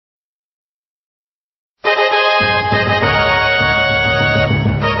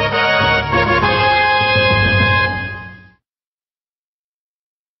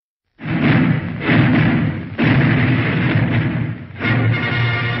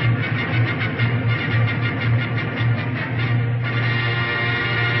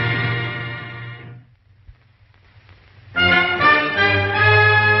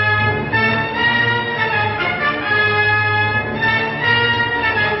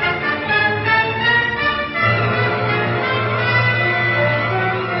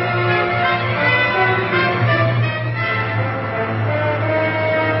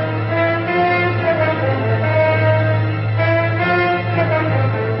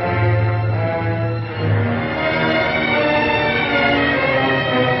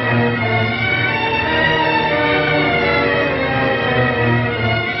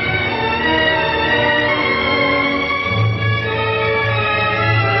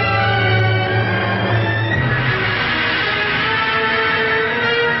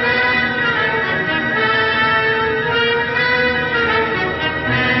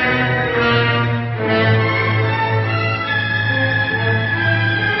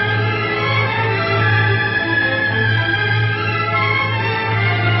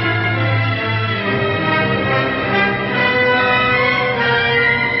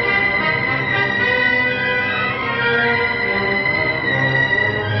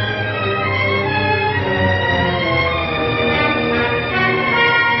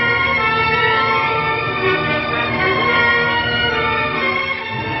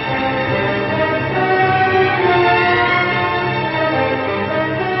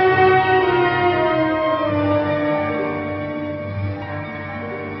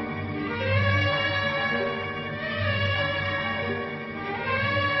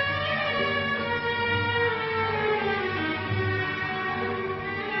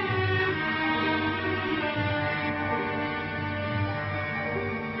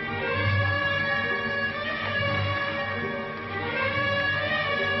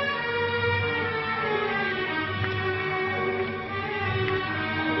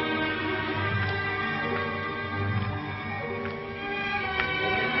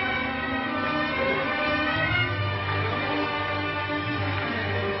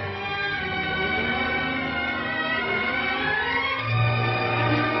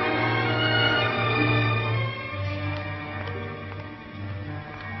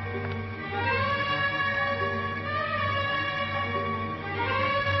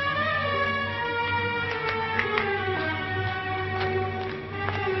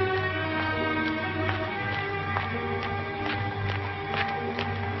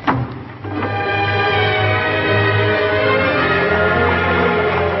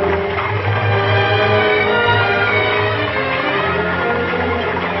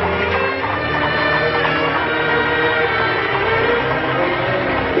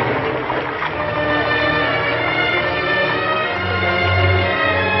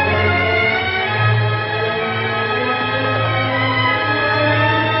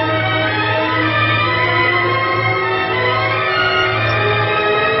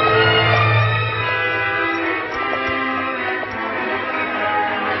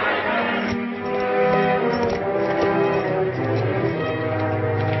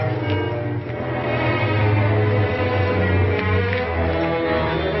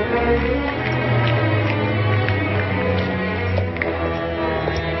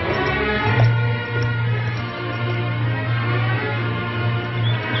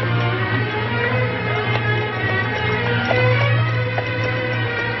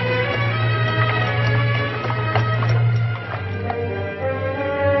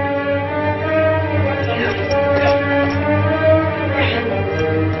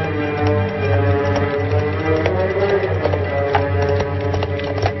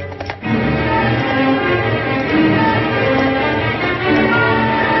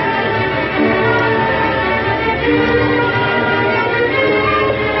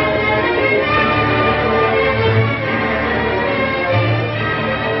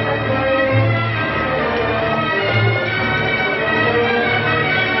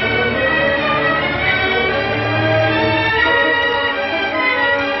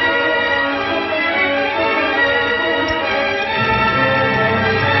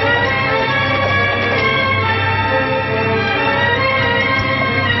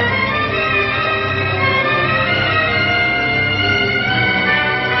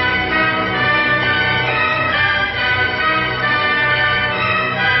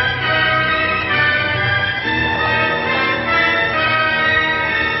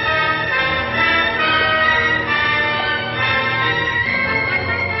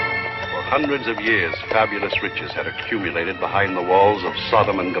hundreds of years, fabulous riches had accumulated behind the walls of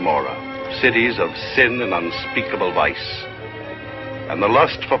Sodom and Gomorrah, cities of sin and unspeakable vice. And the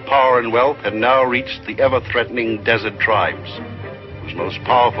lust for power and wealth had now reached the ever-threatening desert tribes, whose most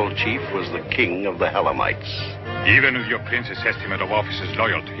powerful chief was the king of the Helamites. Even if your prince's estimate of officers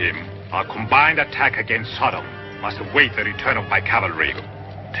loyal to him, our combined attack against Sodom must await the return of my cavalry.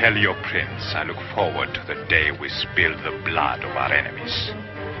 Tell your prince I look forward to the day we spill the blood of our enemies.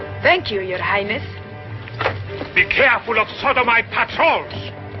 Thank you, Your Highness. Be careful of Sodomite patrols!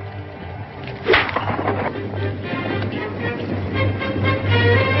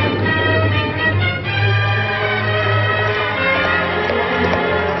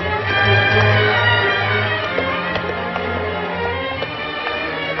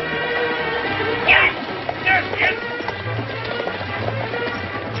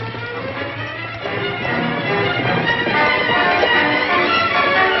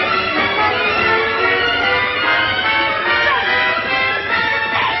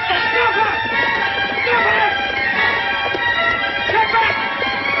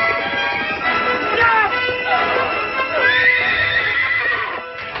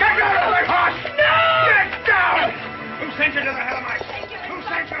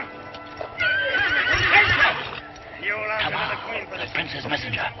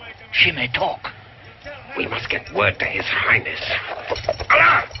 She may talk. We must get word to His Highness.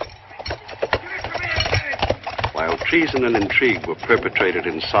 While treason and intrigue were perpetrated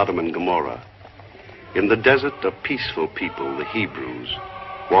in Sodom and Gomorrah, in the desert, a peaceful people, the Hebrews,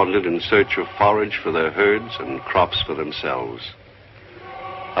 wandered in search of forage for their herds and crops for themselves.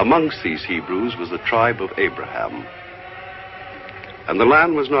 Amongst these Hebrews was the tribe of Abraham. And the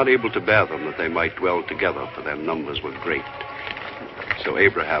land was not able to bear them that they might dwell together, for their numbers were great. So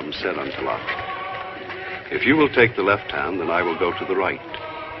Abraham said unto Lot, if you will take the left hand, then I will go to the right.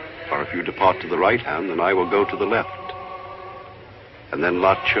 Or if you depart to the right hand, then I will go to the left. And then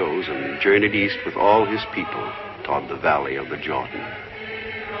Lot chose and journeyed east with all his people toward the valley of the Jordan.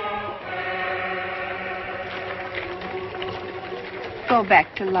 Go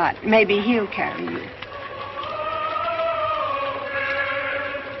back to Lot. Maybe he'll carry you.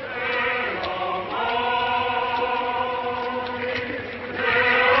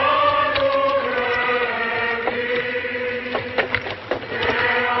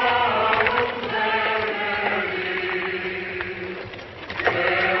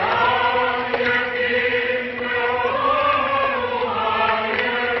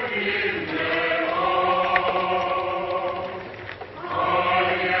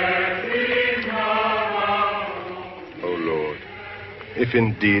 If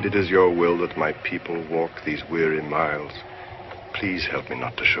indeed it is your will that my people walk these weary miles, please help me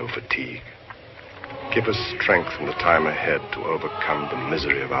not to show fatigue. Give us strength in the time ahead to overcome the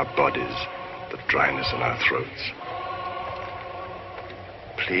misery of our bodies, the dryness in our throats.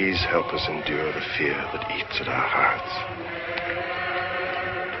 Please help us endure the fear that eats at our hearts.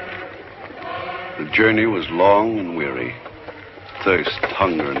 The journey was long and weary. Thirst,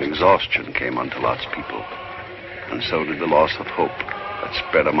 hunger, and exhaustion came unto Lot's people, and so did the loss of hope that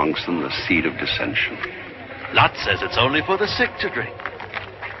spread amongst them the seed of dissension. Lot says it's only for the sick to drink.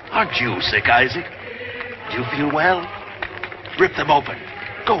 Aren't you sick, Isaac? Do you feel well? Rip them open.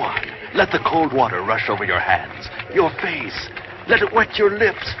 Go on. Let the cold water rush over your hands, your face. Let it wet your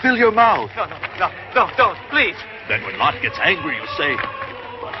lips, fill your mouth. No, don't, please. Then when Lot gets angry, you say,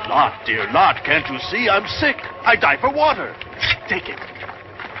 but Lot, dear Lot, can't you see I'm sick? I die for water. Take it.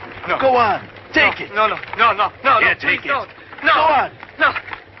 No. Go on. Take it. No. Here, take it. Don't. No. Go on. No.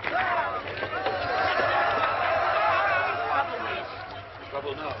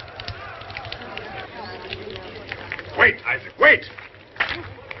 Trouble now. Wait, Isaac, wait!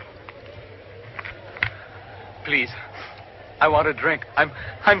 Please. I want a drink. I'm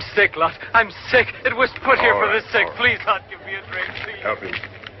sick, Lot. I'm sick. It was put here for the sick. Please, Lot, give me a drink, please. Help him.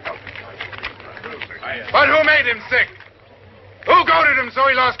 But who made him sick? Who goaded him so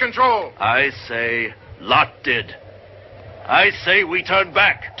he lost control? I say Lot did. I say we turn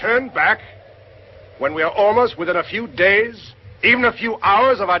back. Turn back? When we are almost within a few days, even a few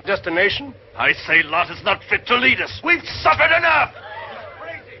hours of our destination? I say Lot is not fit to lead us. We've suffered enough.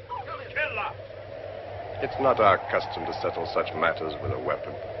 It's not our custom to settle such matters with a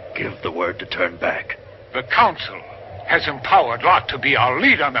weapon. Give the word to turn back. The council has empowered Lot to be our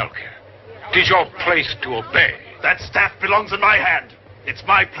leader, Melchior. It is your place to obey. That staff belongs in my hand. It's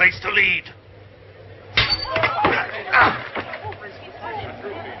my place to lead.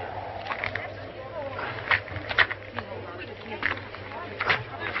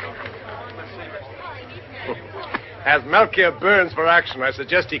 As Melchior burns for action, I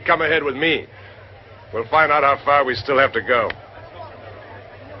suggest he come ahead with me. We'll find out how far we still have to go.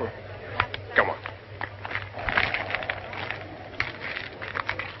 Come on.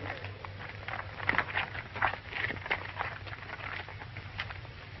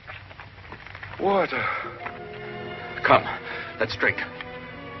 Water. Come, let's drink.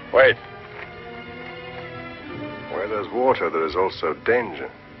 Wait. Where there's water, there is also danger.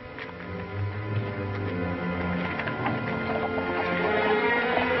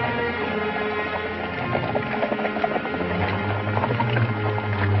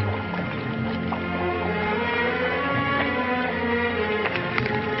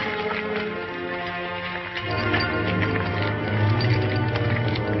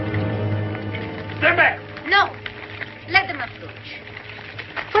 No. Let them approach.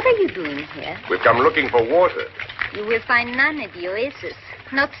 What are you doing here? We've come looking for water. You will find none at the oasis.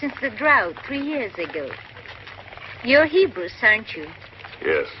 Not since the drought 3 years ago. You're Hebrews, aren't you?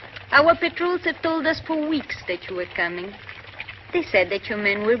 Yes. Our patrols have told us for weeks that you were coming. They said that your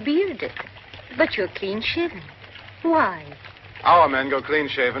men were bearded. But you're clean-shaven. Why? Our men go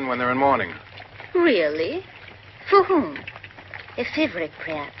clean-shaven when they're in mourning. Really? For whom? A favorite,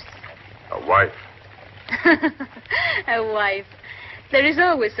 perhaps. A wife. A wife. There is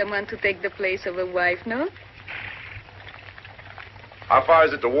always someone to take the place of a wife, no? How far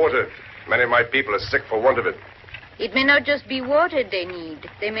is it to water? Many of my people are sick for want of it. It may not just be water they need.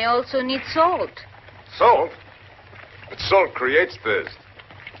 They may also need salt. Salt? But salt creates thirst.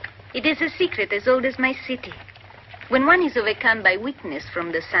 It is a secret as old as my city. When one is overcome by weakness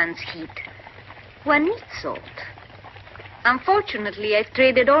from the sun's heat, one needs salt. Unfortunately, I've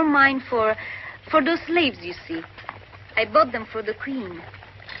traded all mine for those slaves, you see. I bought them for the queen.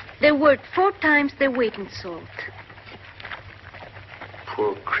 They're worth 4 times their weight in salt.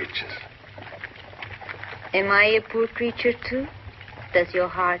 Poor creatures. Am I a poor creature, too? Does your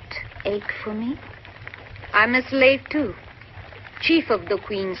heart ache for me? I'm a slave, too. Chief of the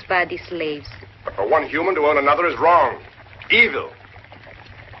queen's body slaves. But for one human to own another is wrong. Evil.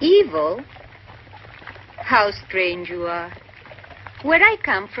 Evil? How strange you are. Where I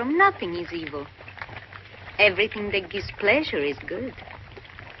come from, nothing is evil. Everything that gives pleasure is good.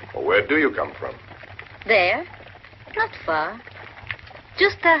 Well, where do you come from? There? Not far.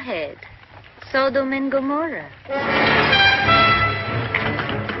 Just ahead. Sodom and Gomorrah.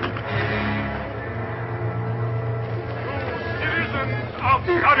 Citizens of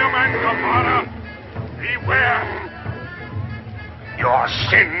Sodom and Gomorrah, beware. Your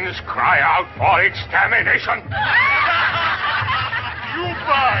sins cry out for extermination. You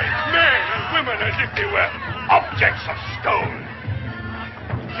buy men and women as if they were objects of stone.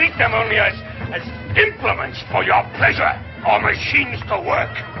 Treat them only as implements for your pleasure or machines to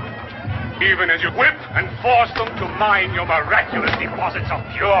work. Even as you whip and force them to mine your miraculous deposits of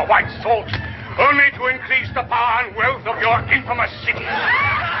pure white salt, only to increase the power and wealth of your infamous city.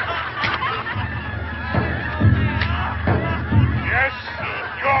 Yes,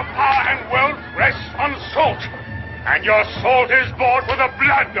 your power and wealth rests on salt, and your salt is bought with the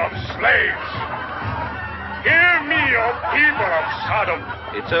blood of slaves. Hear me, O people of Sodom.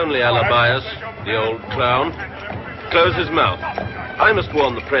 It's only Alabias, the old clown. Close his mouth. I must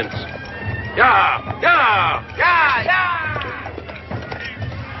warn the prince. Yeah! Yeah! Yeah! Yeah!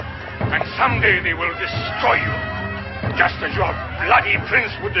 And someday they will destroy you, just as your bloody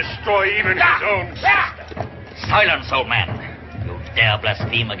prince would destroy even his own sister. Silence, old man. You dare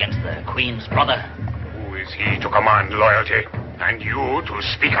blaspheme against the queen's brother? Who is he to command loyalty, and you to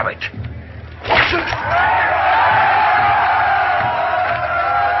speak of it?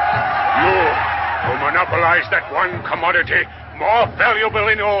 You, who monopolize that one commodity more valuable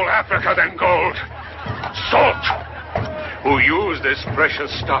in all Africa than gold, salt, who use this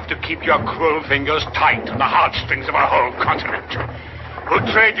precious stuff to keep your cruel fingers tight on the heartstrings of a whole continent, who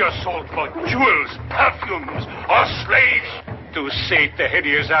trade your salt for jewels, perfumes, or slaves to sate the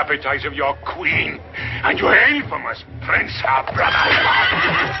hideous appetites of your queen and your infamous prince, her brother.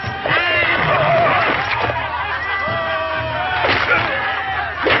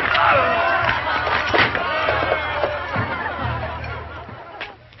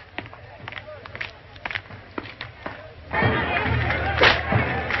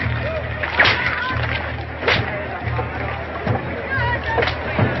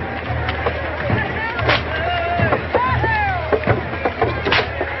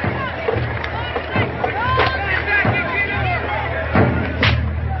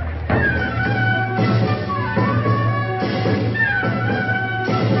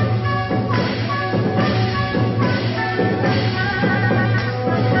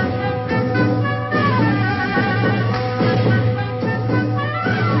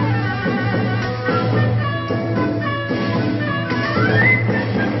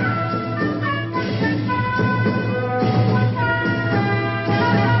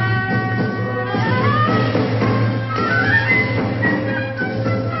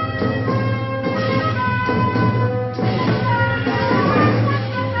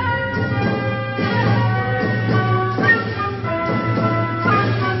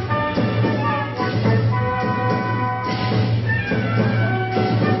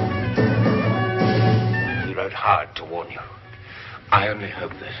 hard to warn you. I only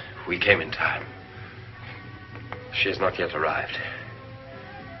hope that we came in time. She has not yet arrived.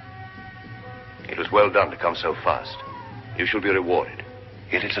 It was well done to come so fast. You shall be rewarded.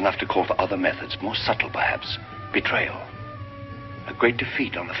 Yet it's enough to call for other methods, more subtle perhaps. Betrayal. A great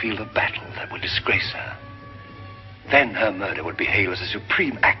defeat on the field of battle that would disgrace her. Then her murder would be hailed as a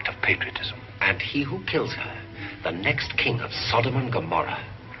supreme act of patriotism. And he who kills her, the next king of Sodom and Gomorrah.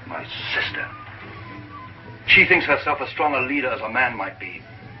 My sister. She thinks herself as strong a leader as a man might be.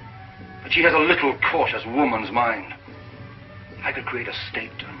 But she has a little cautious woman's mind. I could create a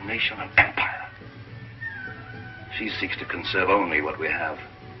state, a nation, an empire. She seeks to conserve only what we have.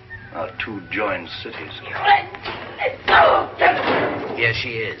 Our two joined cities. Here she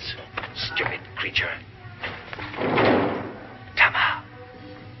is, stupid creature. Tama.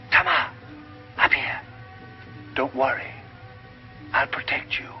 Tama. Up here. Don't worry. I'll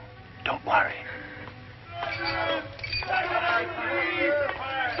protect you. Don't worry.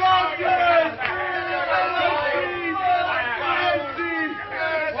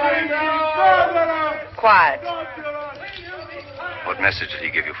 Quiet. What message did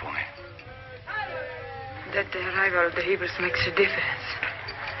he give you for me? That the arrival of the Hebrews makes a difference.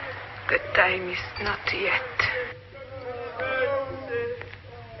 The time is not yet.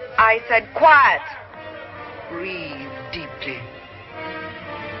 I said quiet. Breathe deeply.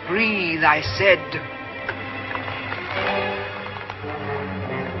 Breathe, I said.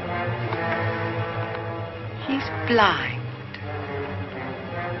 He's blind.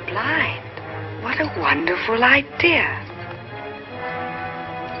 Blind? What a wonderful idea.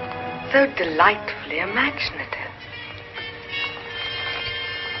 So delightfully imaginative.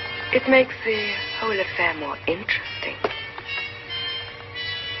 It makes the whole affair more interesting.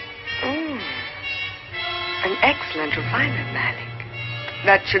 An excellent refinement, Malik.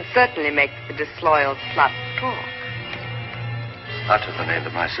 That should certainly make the disloyal slut talk. Utter the name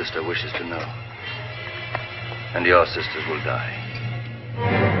that my sister wishes to know. And your sisters will die.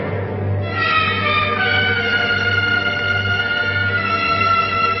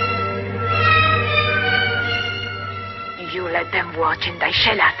 You let them watch and I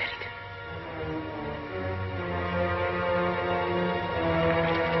shall utter it.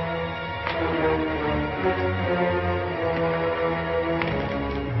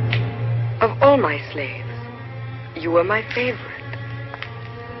 Of all my slaves, you were my favorite.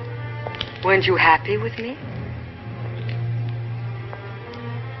 Weren't you happy with me?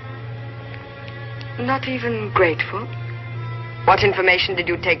 Not even grateful? What information did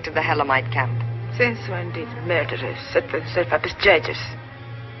you take to the Helamite camp? Since when did murderers set themselves up as judges?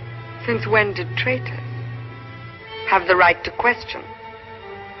 Since when did traitors have the right to question?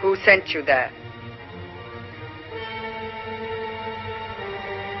 Who sent you there?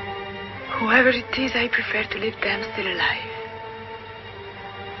 Whoever it is, I prefer to leave them still alive.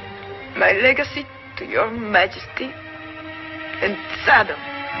 My legacy to your majesty and Sodom.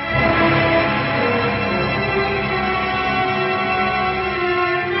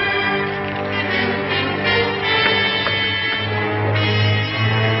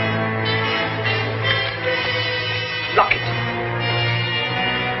 Lock it.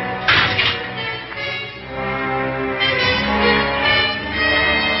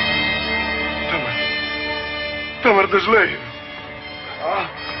 Tamar, the slave.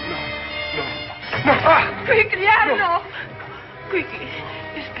 No. Quickly, Arno! Quickly.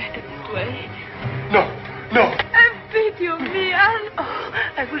 It's better this way. No. Have pity on me, Arno.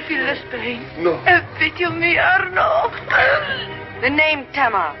 I will feel less pain. No. Have pity on me, Arno. The name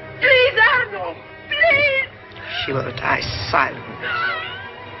Tamar. Please, Arno. Please. She will die silent.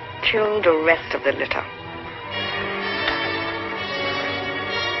 Kill the rest of the litter.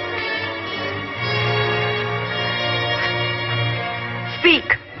 Speak.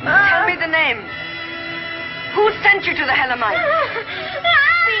 Tell me the name. Who sent you to the Helamites?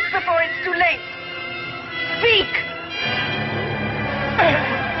 Speak before it's too late. Speak.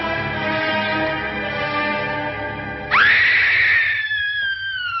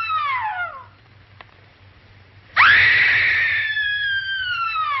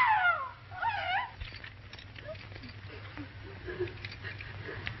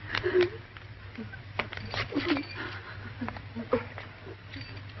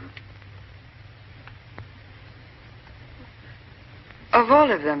 Of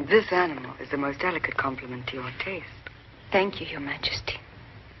all of them, this animal is the most delicate compliment to your taste. Thank you, Your Majesty.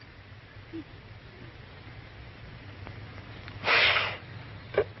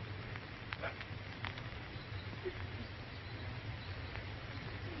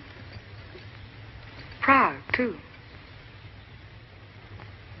 Proud, too.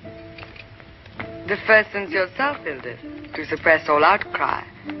 The first since yourself, Hilda, to suppress all outcry.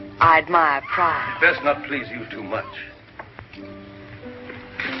 I admire pride. Best not please you too much.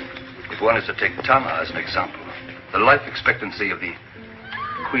 If one is to take Tama as an example, the life expectancy of the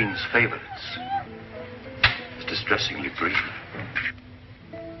Queen's favorites is distressingly brief.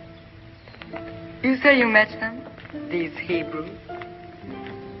 You say you met them, these Hebrews?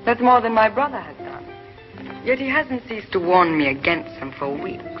 That's more than my brother has done. Yet he hasn't ceased to warn me against them for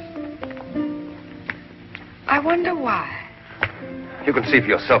weeks. I wonder why. You can see for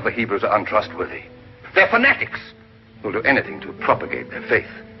yourself the Hebrews are untrustworthy. They're fanatics who'll do anything to propagate their faith.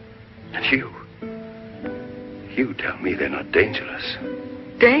 And you tell me they're not dangerous.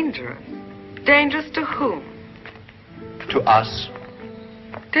 Dangerous? Dangerous to whom? To us.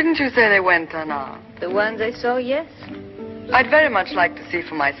 Didn't you say they went unarmed? The ones I saw, yes. I'd very much like to see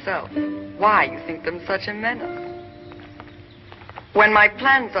for myself why you think them such a menace. When my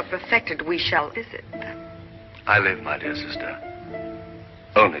plans are perfected, we shall visit them. I live, my dear sister,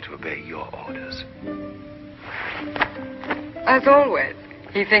 only to obey your orders. As always,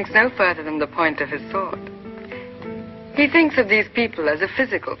 he thinks no further than the point of his sword. He thinks of these people as a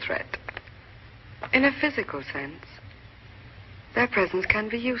physical threat. In a physical sense, their presence can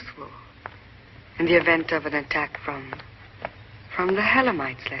be useful. In the event of an attack from the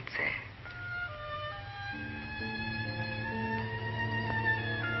Helamites, let's say.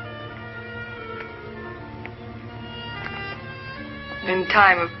 In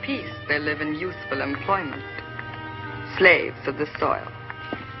time of peace, they live in useful employment. Slaves of the soil.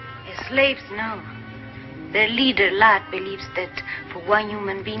 The slaves, no. Their leader, Lot, believes that for one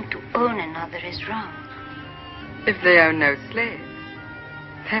human being to own another is wrong. If they own no slaves,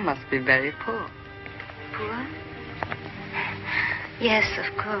 they must be very poor. Poor? Yes,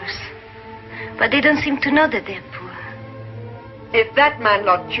 of course. But they don't seem to know that they're poor. If that man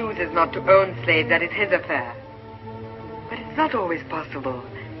Lot chooses not to own slaves, that is his affair. But it's not always possible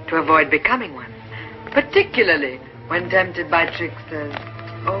to avoid becoming one, particularly when tempted by tricks as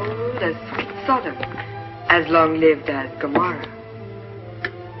old as sweet Sodom, as long-lived as Gomorrah.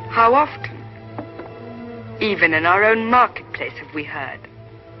 How often, even in our own marketplace, have we heard,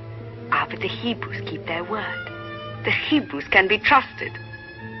 but the Hebrews keep their word. The Hebrews can be trusted.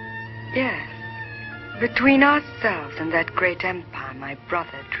 Yes, between ourselves and that great empire my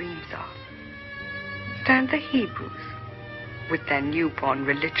brother dreams of, stand the Hebrews with their newborn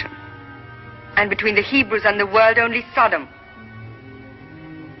religion. And between the Hebrews and the world, only Sodom.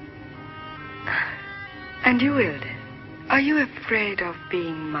 And you, Hilda, are you afraid of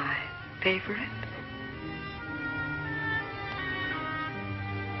being my favorite?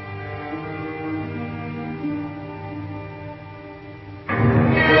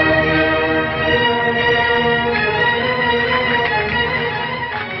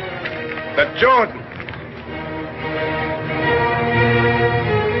 The Jordan.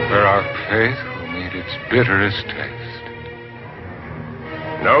 Where our faith will meet its bitterest taste.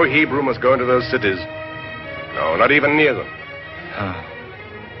 No Hebrew must go into those cities. No, not even near them.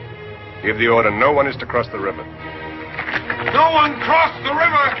 Give the order, no one is to cross the river. No one cross the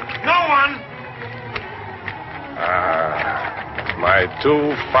river! No one! My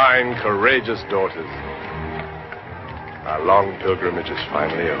two fine, courageous daughters. Our long pilgrimage is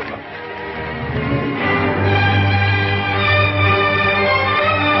finally over.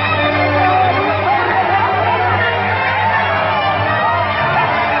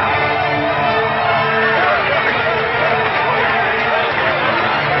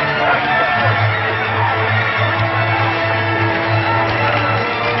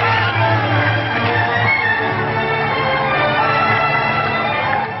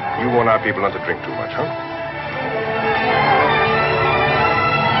 Warn our people not to drink too much, huh?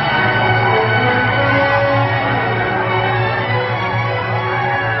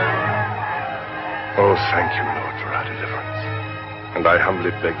 Oh, thank you, Lord, for our deliverance. And I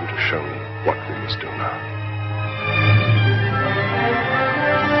humbly beg you to show me what we must do now.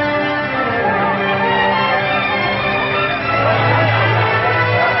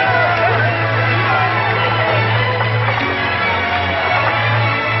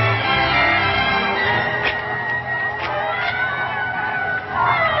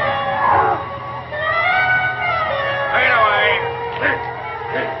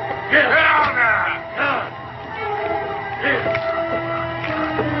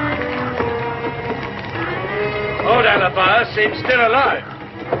 Seems still alive.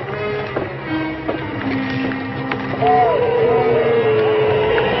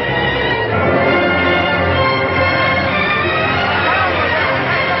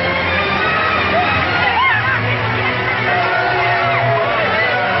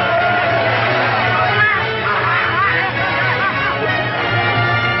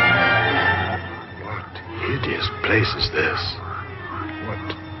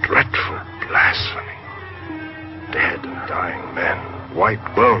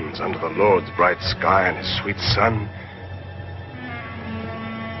 bones under the Lord's bright sky and his sweet sun.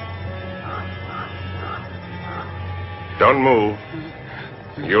 Don't move.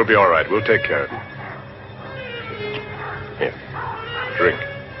 You'll be all right. We'll take care of you. Here, drink.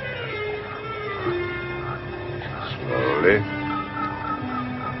 Slowly.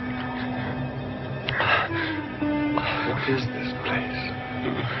 What is this place?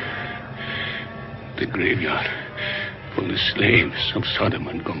 The graveyard for the slaves of Sodom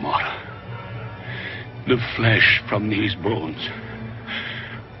and Gomorrah. The flesh from these bones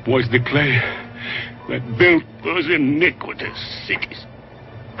was the clay that built those iniquitous cities.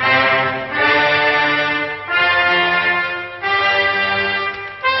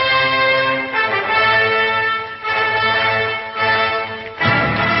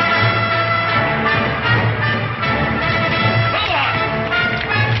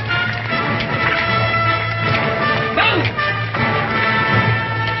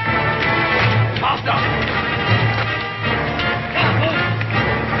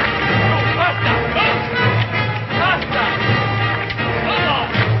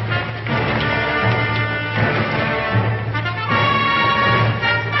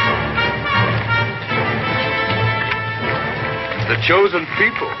 Chosen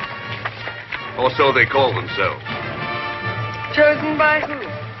people. Or so they call themselves. Chosen by who?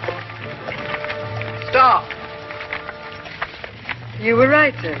 Stop. You were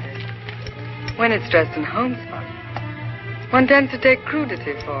right, Ernest. When it's dressed in homespun, one tends to take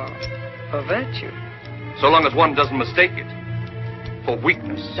crudity for virtue. So long as one doesn't mistake it for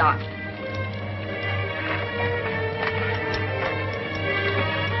weakness. Stop.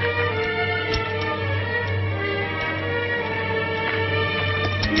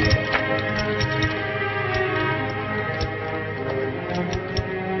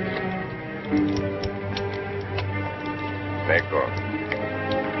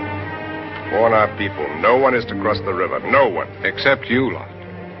 Warn our people. No one is to cross the river. No one. Except you lot.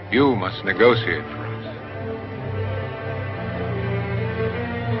 You must negotiate for us.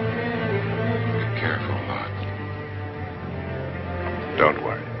 Be careful, Lot. Don't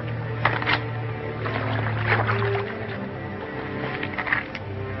worry.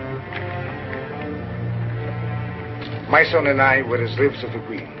 My son and I were the slaves of the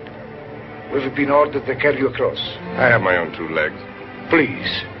Queen. We've been ordered to carry you across. I have my own 2 legs.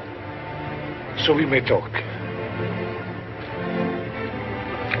 Please. So we may talk.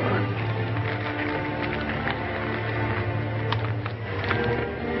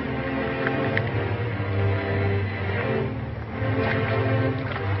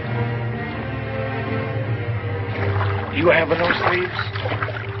 You have no slaves?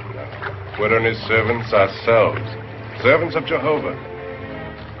 No. We're only servants ourselves. Servants of Jehovah.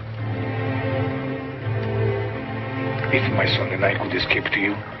 If my son and I could escape to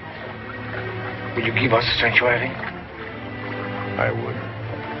you, will you give us sanctuary? I would.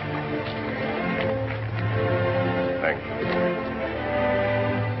 Thank you.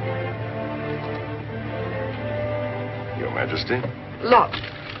 Your Majesty? Lot,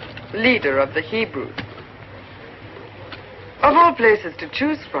 leader of the Hebrews. Of all places to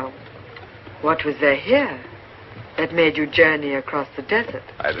choose from, what was there here that made you journey across the desert?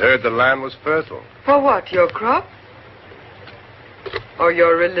 I'd heard the land was fertile. For what, your crop? Or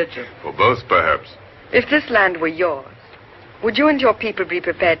your religion? For both, perhaps. If this land were yours, would you and your people be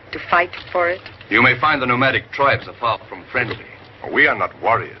prepared to fight for it? You may find the nomadic tribes are far from friendly. We are not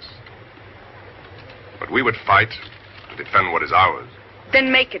warriors. But we would fight to defend what is ours.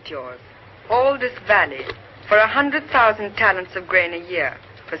 Then make it yours. All this valley for 100,000 talents of grain a year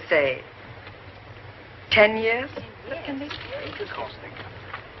for, say, 10 years? What can they say?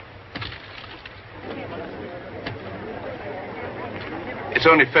 It's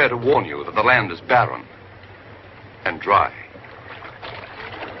only fair to warn you that the land is barren and dry.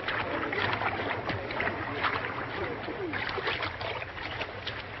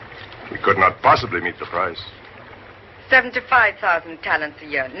 We could not possibly meet the price. 75,000 talents a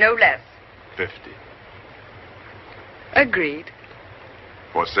year, no less. 50. Agreed.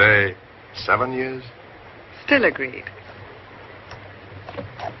 For, say, 7 years? Still agreed.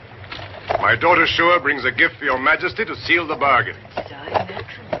 My daughter Shua brings a gift for your Majesty to seal the bargain.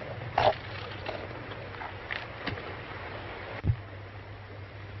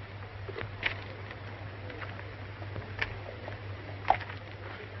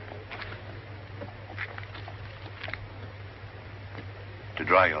 To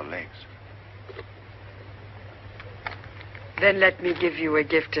dry your legs. Then let me give you a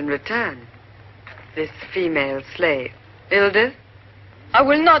gift in return. This female slave. Ilda? I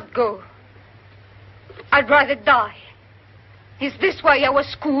will not go. I'd rather die. Is this why I was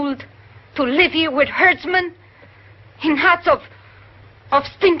schooled? To live here with herdsmen? In huts of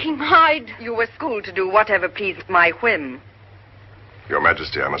stinking hide? You were schooled to do whatever pleased my whim. Your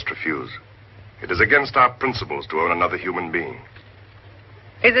Majesty, I must refuse. It is against our principles to own another human being.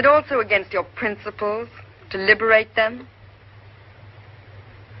 Is it also against your principles to liberate them?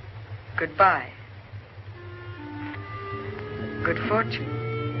 Goodbye. Good fortune.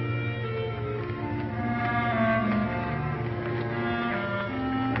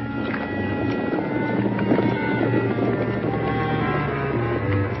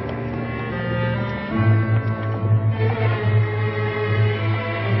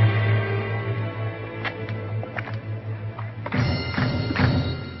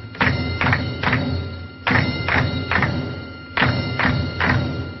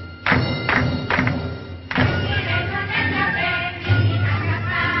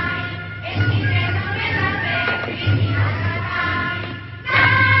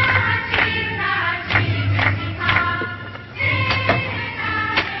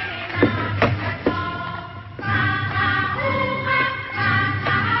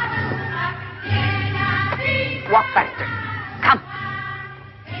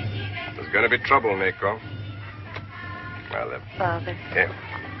 Trouble, Nico. Well, then. Father. Here.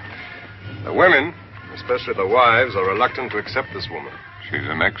 The women, especially the wives, are reluctant to accept this woman. She's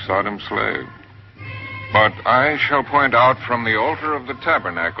an ex-Sodom slave. But I shall point out from the altar of the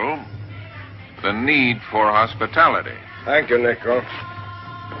tabernacle the need for hospitality. Thank you, Nico.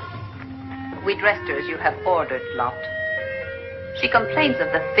 We dressed her as you have ordered, Lot. She complains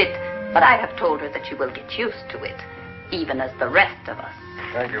of the fit, but I have told her that she will get used to it, even as the rest of us.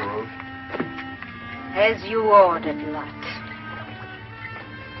 Thank you, Ruth. As you ordered, Lot.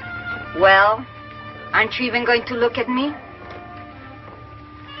 Well, aren't you even going to look at me?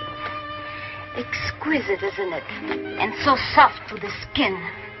 Exquisite, isn't it? And so soft to the skin.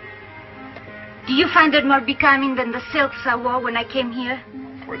 Do you find it more becoming than the silks I wore when I came here?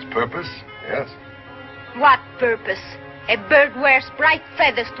 For its purpose, yes. What purpose? A bird wears bright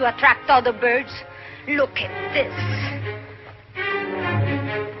feathers to attract other birds. Look at this.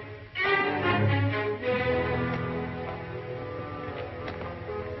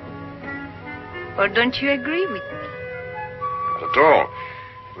 Or don't you agree with me? Not at all.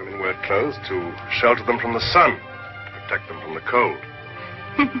 Women wear clothes to shelter them from the sun, to protect them from the cold.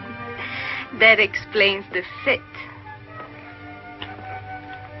 That explains the fit.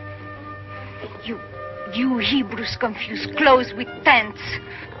 You Hebrews confuse clothes with pants.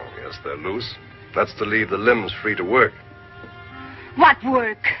 Oh, yes, they're loose. That's to leave the limbs free to work. What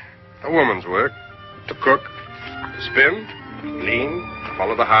work? A woman's work. To cook, to spin, glean, to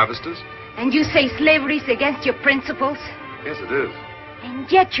follow the harvesters. And you say slavery is against your principles? Yes, it is.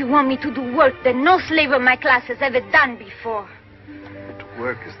 And yet you want me to do work that no slave of my class has ever done before. To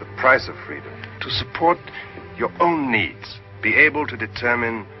work is the price of freedom. To support your own needs. Be able to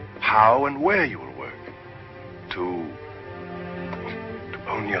determine how and where you will work. To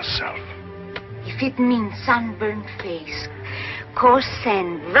own yourself. If it means sunburned face, coarse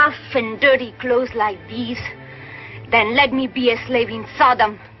and rough and dirty clothes like these, then let me be a slave in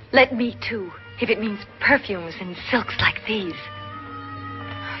Sodom. Let me, too, if it means perfumes and silks like these.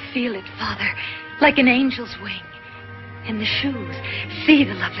 Feel it, Father, like an angel's wing. And the shoes. See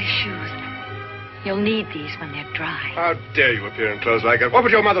the lovely shoes. You'll need these when they're dry. How dare you appear in clothes like that? What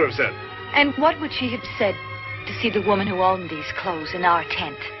would your mother have said? And what would she have said to see the woman who owned these clothes in our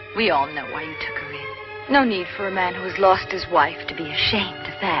tent? We all know why you took her in. No need for a man who has lost his wife to be ashamed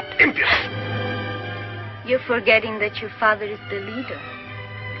of that. Impudent! You're forgetting that your father is the leader.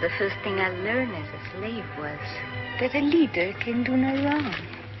 The first thing I learned as a slave was that a leader can do no wrong.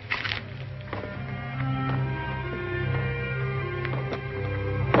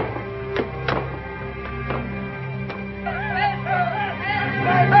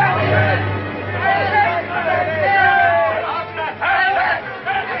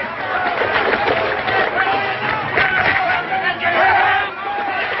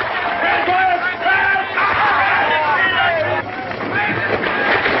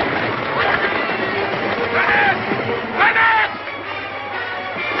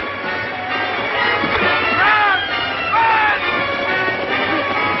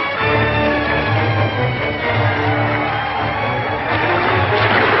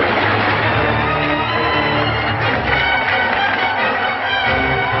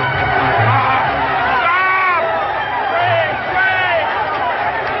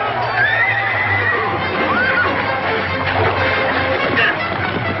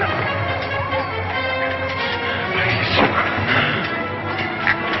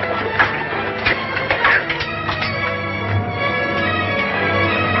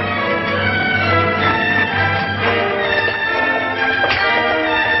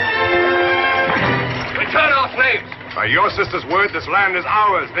 sister's word, this land is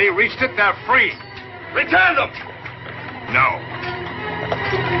ours. They reached it, they're free. Return them! No.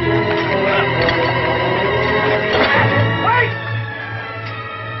 Wait!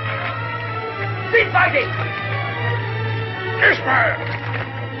 Cease fighting! Ishmael!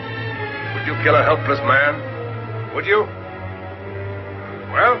 Would you kill a helpless man? Would you?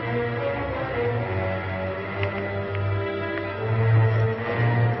 Well?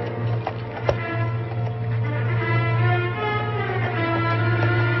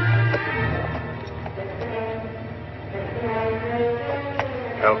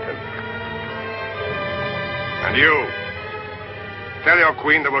 Help him. And you. Tell your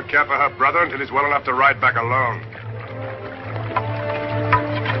queen that we'll care for her brother until he's well enough to ride back alone.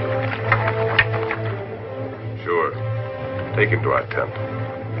 Sure. Take him to our tent.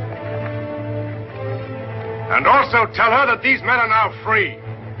 And also tell her that these men are now free.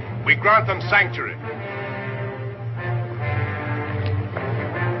 We grant them sanctuary.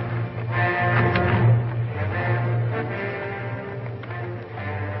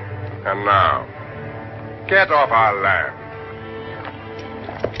 And now, get off our land.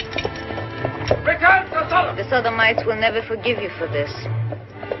 Return to Sodom! The Sodomites will never forgive you for this.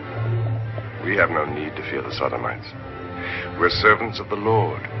 We have no need to fear the Sodomites. We're servants of the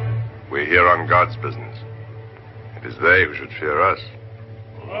Lord. We're here on God's business. It is they who should fear us.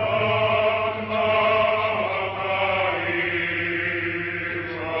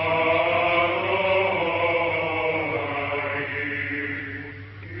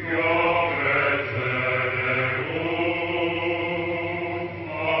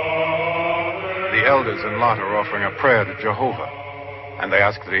 The elders and Lot are offering a prayer to Jehovah, and they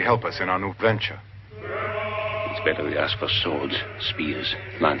ask that he help us in our new venture. It's better we ask for swords, spears,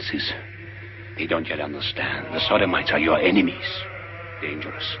 lances. They don't yet understand. The Sodomites are your enemies.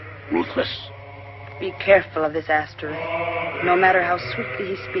 Dangerous, ruthless. Be careful of this asteroid. No matter how swiftly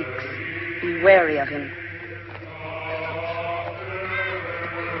he speaks, be wary of him.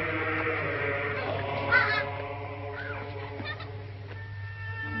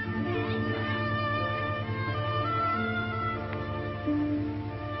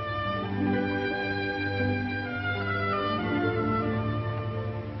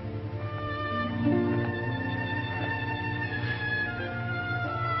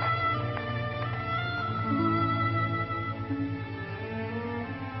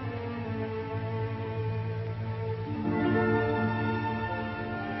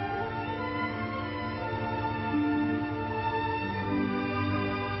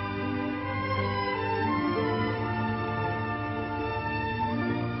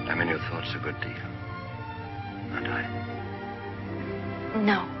 I'm in your thoughts a good deal, aren't I?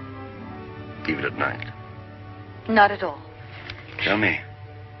 No, Even at night. not at all. Tell me,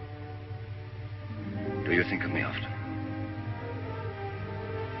 do you think of me often?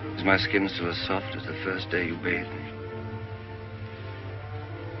 Is my skin still as soft as the first day you bathed me?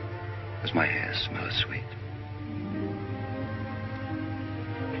 Does my hair smell as sweet?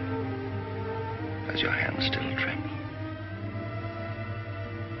 Does your hand still tremble?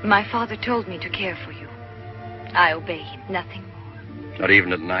 My father told me to care for you. I obey him, nothing more. Not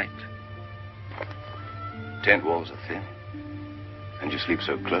even at night? Tent walls are thin, and you sleep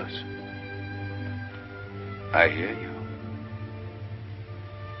so close. I hear you.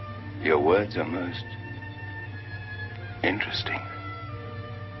 Your words are most interesting.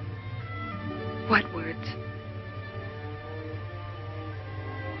 What words?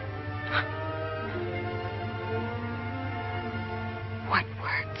 What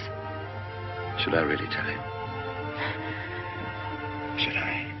words? Should I really tell him? Should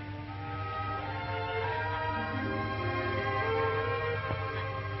I?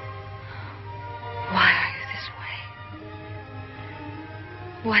 Why are you this way?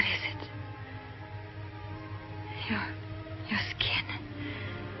 What is it? Your skin.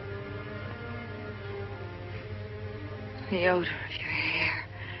 The odor of your hair.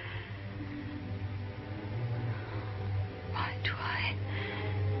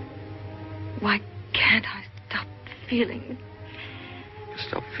 Why can't I stop feeling? To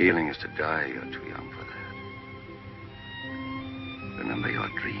stop feeling is to die. You're too young for that. Remember your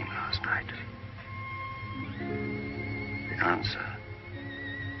dream last night. The answer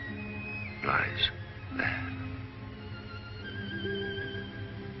lies there.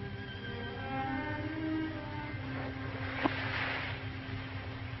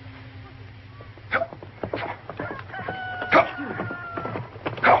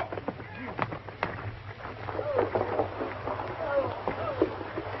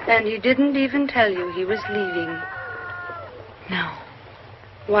 And he didn't even tell you he was leaving. No.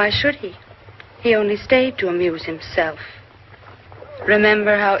 Why should he? He only stayed to amuse himself.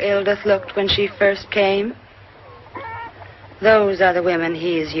 Remember how Eldith looked when she first came? Those are the women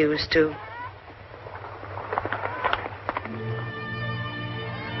he is used to.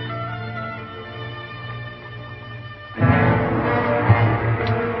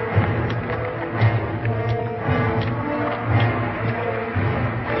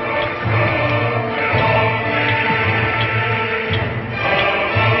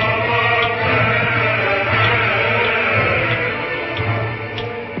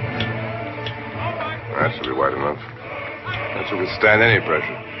 That should be wide enough. That should withstand any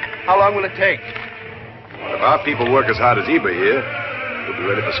pressure. How long will it take? If our people work as hard as Eber here, we'll be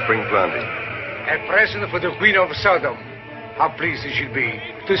ready for spring planting. A present for the Queen of Sodom. How pleased she should be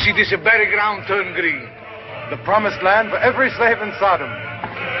to see this very ground turn green. The promised land for every slave in Sodom.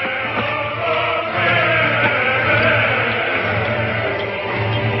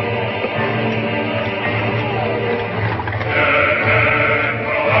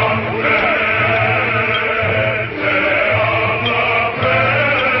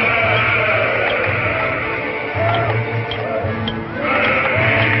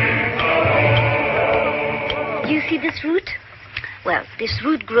 This root? Well, this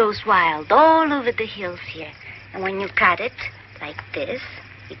root grows wild all over the hills here. And when you cut it, like this,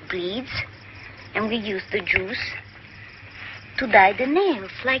 it bleeds. And we use the juice to dye the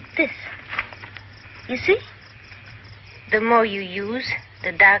nails, like this. You see? The more you use,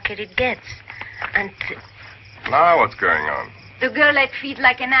 the darker it gets. Now what's going on? The girl had feet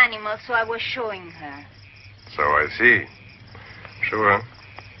like an animal, so I was showing her. So I see. Sure.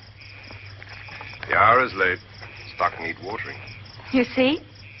 The hour is late. Stock need watering. You see?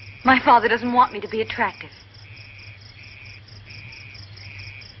 My father doesn't want me to be attractive.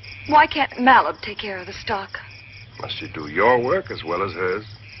 Why can't Mallow take care of the stock? Must you do your work as well as hers?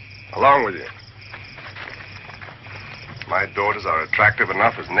 Along with you. My daughters are attractive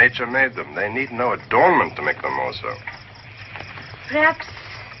enough as nature made them. They need no adornment to make them more so. Perhaps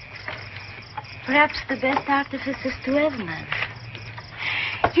the best artifice is to have none.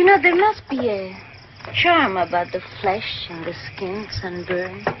 You know, there must be a charm about the flesh and the skin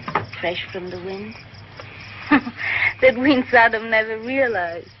sunburned, fresh from the wind. That we in Sodom never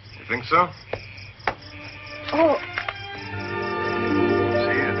realized. You think so? Oh.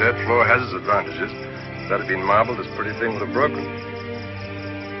 See, the dirt floor has its advantages. If that had been marble, this pretty thing would have broken.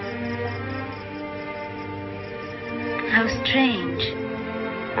 How strange.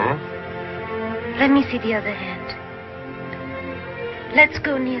 Hmm? Let me see the other hand. Let's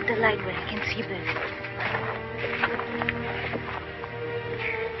go near the light where I can see better.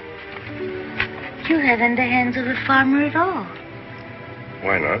 You haven't the hands of a farmer at all.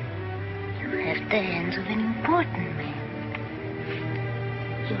 Why not? You have the hands of an important man.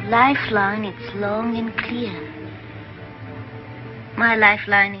 Your lifeline, it's long and clear. My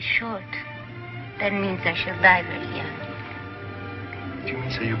lifeline is short. That means I shall die very young. Do you mean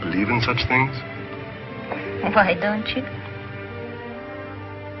to say you believe in such things? Why don't you?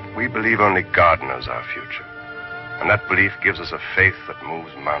 We believe only God knows our future. And that belief gives us a faith that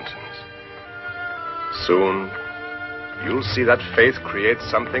moves mountains. Soon, you'll see that faith create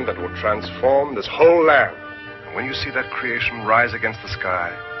something that will transform this whole land. And when you see that creation rise against the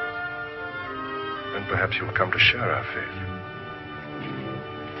sky, then perhaps you'll come to share our faith.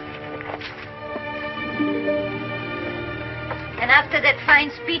 And after that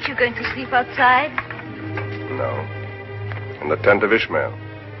fine speech, you're going to sleep outside? No. In the tent of Ishmael.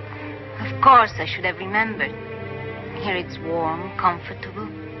 Of course, I should have remembered. Here it's warm, comfortable.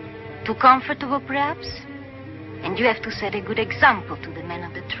 Too comfortable, perhaps? And you have to set a good example to the men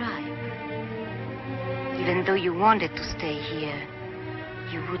of the tribe. Even though you wanted to stay here,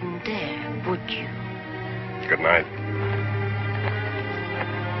 you wouldn't dare, would you? Good night.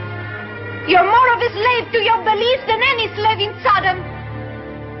 You're more of a slave to your beliefs than any slave in Sodom.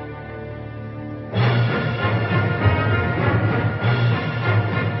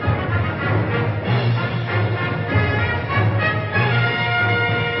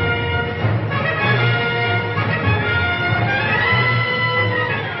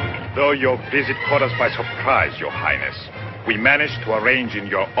 Though your visit caught us by surprise, Your Highness, we managed to arrange in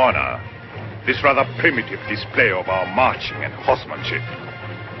your honor this rather primitive display of our marching and horsemanship.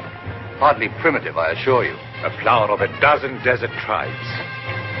 Hardly primitive, I assure you. A flower of a dozen desert tribes.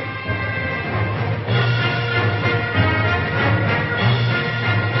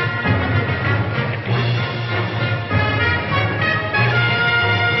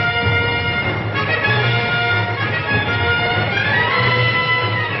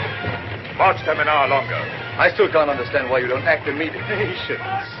 March them an hour longer. I still can't understand why you don't act immediately.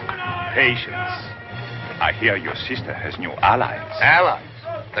 Patience. Patience. I hear your sister has new allies. Allies?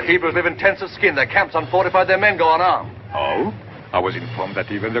 The Hebrews live in tents of skin. Their camps unfortified, their men go unarmed. Oh? I was informed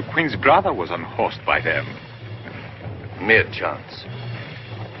that even the queen's brother was unhorsed by them. Mere chance.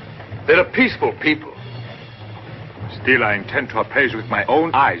 They're a peaceful people. Still, I intend to appraise with my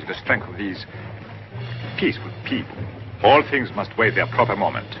own eyes the strength of these peaceful people. All things must wait their proper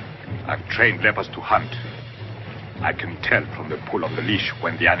moment. I've trained lepers to hunt. I can tell from the pull of the leash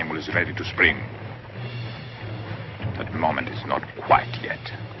when the animal is ready to spring. That moment is not quite yet.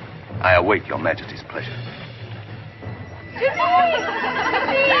 I await your Majesty's pleasure.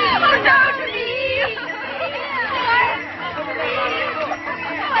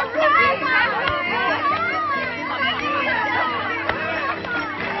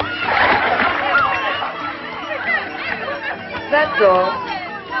 That's all.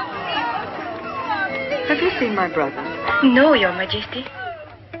 Have you seen my brother? No, Your Majesty.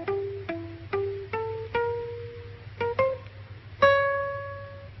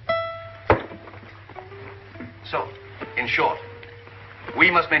 So, in short,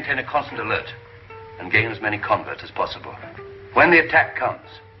 we must maintain a constant alert and gain as many converts as possible. When the attack comes,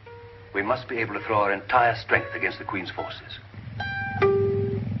 we must be able to throw our entire strength against the Queen's forces.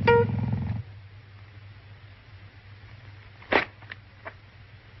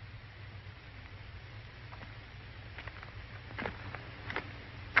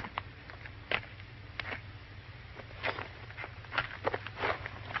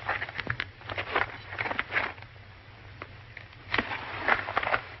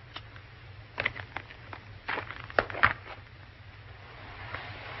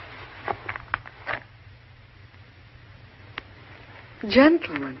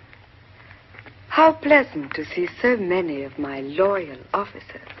 Gentlemen, how pleasant to see so many of my loyal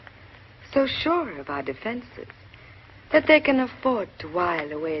officers, so sure of our defenses, that they can afford to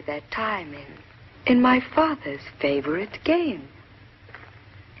while away their time in my father's favorite game,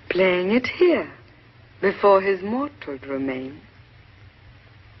 playing it here, before his mortal remains.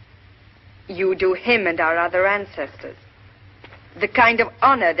 You do him and our other ancestors the kind of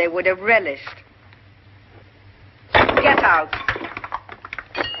honor they would have relished. Get out.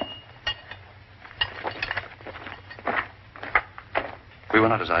 We were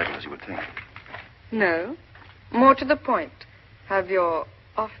not as idle as you would think. No. More to the point, have your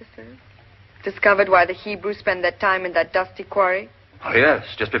officers discovered why the Hebrews spend their time in that dusty quarry? Oh, yes.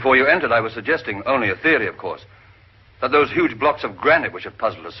 Just before you entered, I was suggesting, only a theory, of course, that those huge blocks of granite which have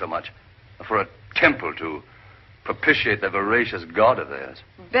puzzled us so much are for a temple to propitiate the voracious god of theirs.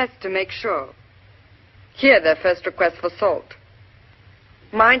 Best to make sure. Hear their first request for salt.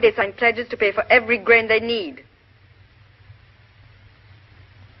 Mind, they sign pledges to pay for every grain they need.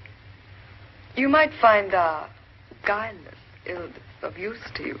 You might find our guileless Ilda of use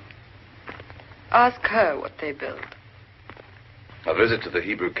to you. Ask her what they build. A visit to the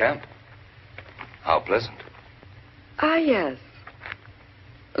Hebrew camp? How pleasant. Ah, yes.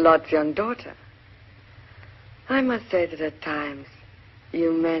 Lot's young daughter. I must say that at times,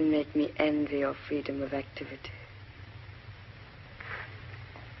 you men make me envy your freedom of activity.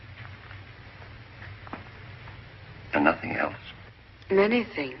 And nothing else? Many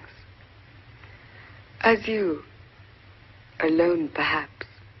things. As you, alone perhaps,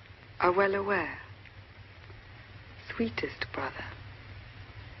 are well aware. Sweetest brother.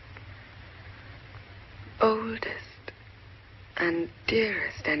 Oldest and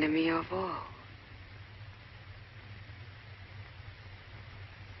dearest enemy of all.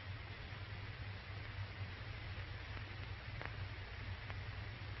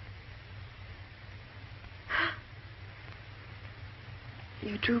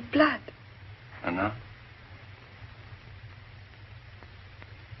 You drew blood. And now?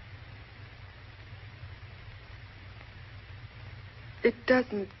 It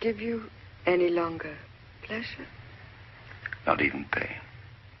doesn't give you any longer pleasure. Not even pain.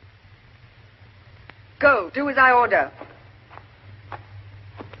 Go, do as I order.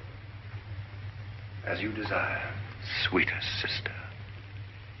 As you desire, sweetest sister.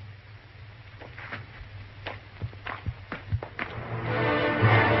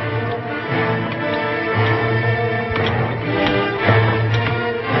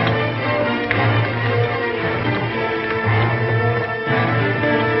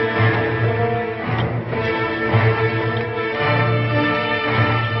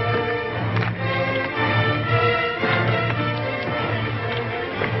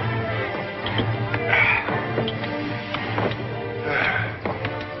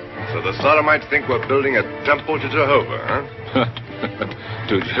 Sodomites think we're building a temple to Jehovah, huh?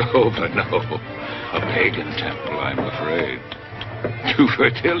 To Jehovah, no. A pagan temple, I'm afraid. to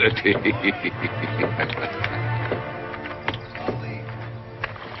fertility.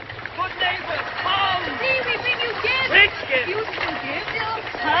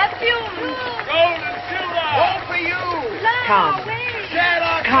 Perfume! Gold and silver! All for you! Come.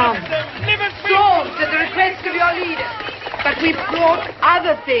 Come. Storms at the request of your leader. But we brought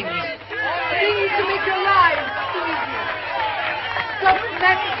other things. Things to make your lives easier. Soft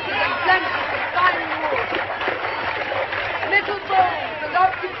mattresses and blankets of fine wood. Metal bowls and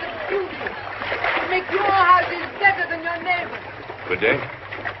objects of beauty. To make your houses better than your neighbors. Good day.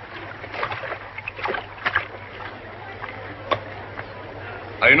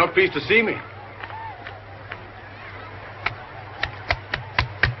 Are you not pleased to see me?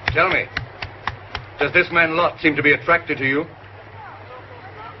 Tell me, does this man Lot seem to be attracted to you?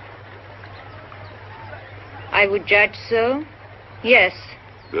 I would judge so. Yes.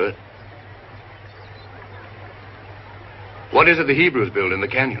 Good. What is it the Hebrews build in the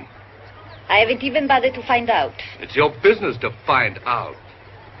canyon? I haven't even bothered to find out. It's your business to find out.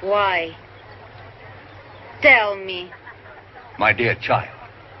 Why? Tell me. My dear child,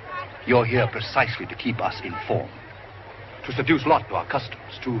 you're here precisely to keep us informed. To seduce Lot to our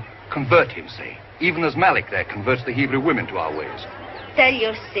customs, to convert him, say, even as Malik there converts the Hebrew women to our ways. Tell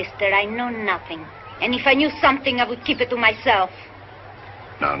your sister I know nothing. And if I knew something, I would keep it to myself.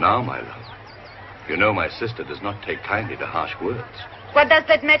 Now, my love. You know my sister does not take kindly to harsh words. What does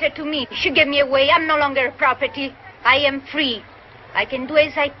that matter to me? She gave me away. I'm no longer a property. I am free. I can do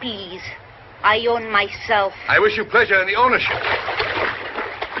as I please. I own myself. I wish you pleasure in the ownership.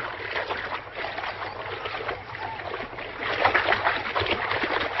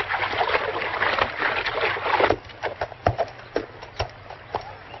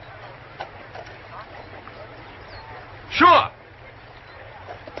 Sure.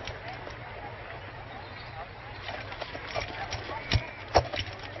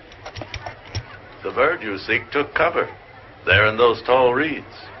 The bird you seek took cover. There in those tall reeds.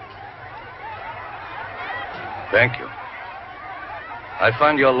 Thank you. I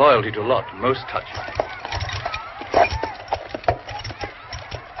find your loyalty to Lot most touching.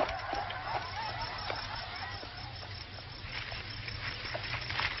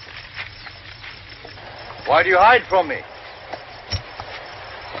 Why do you hide from me?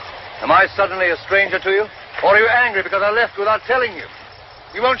 Am I suddenly a stranger to you? Or are you angry because I left without telling you?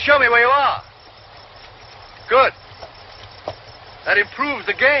 You won't show me where you are. Good. That improves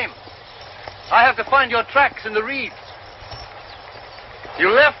the game. I have to find your tracks in the reeds. You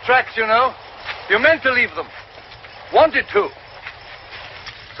left tracks, you know. You meant to leave them. Wanted to.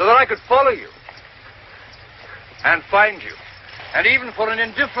 So that I could follow you. And find you. And even for an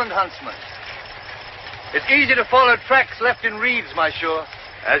indifferent huntsman. It's easy to follow tracks left in reeds, my shore,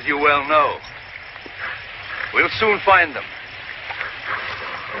 as you well know. We'll soon find them.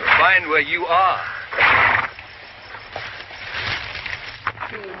 Find where you are.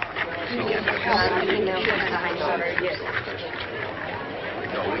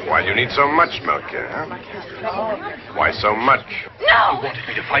 Why do you need so much milk here, huh? Why so much? No! You wanted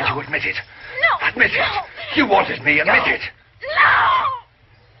me to find you, admit it. No! Admit it. You wanted me, admit it.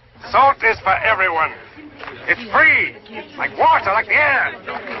 No! Salt is for everyone. It's free. Like water, like the air.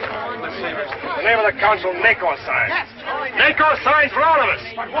 The name of the council, NACO signs. NACO signs for all of us.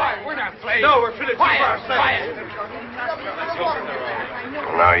 But why? We're not slaves. No, we're Phillips. Quiet.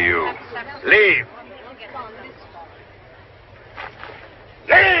 Now you. Leave.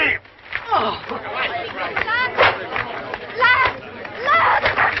 Leave!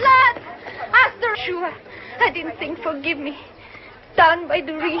 Lad! Master Shua, I didn't think, forgive me. Down by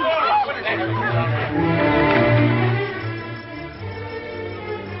the reeds.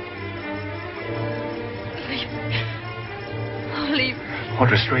 Leave. What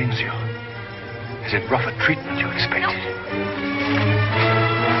restrains you? Is it rougher treatment you expected?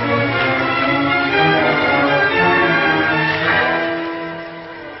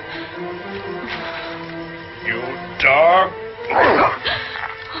 You dog!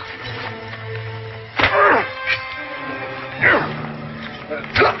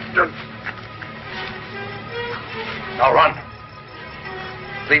 Now run.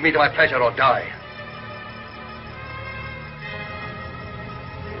 Leave me to my pleasure or die.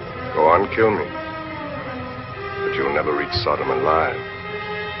 Go on, kill me. But you'll never reach Sodom alive.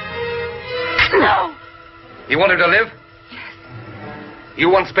 No! You want him to live? Yes. You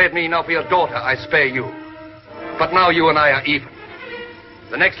once spared me, now for your daughter, I spare you. But now you and I are even.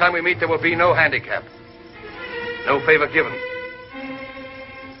 The next time we meet, there will be no handicap. No favor given.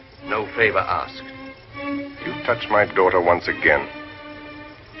 No favor asked. You touch my daughter once again.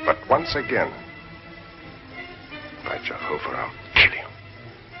 But once again. By Jehovah, I'll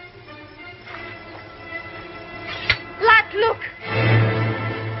look!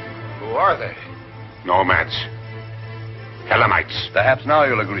 Who are they? Nomads. Elamites. Perhaps now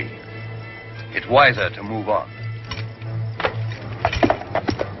you'll agree. It's wiser to move on.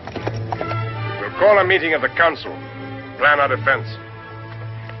 We'll call a meeting of the council. Plan our defense.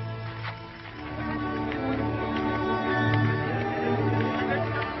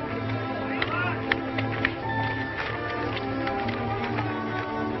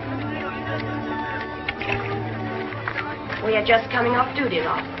 We are just coming off duty,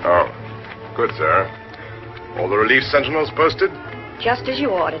 Lord. Oh, good, sir. All the relief sentinels posted? Just as you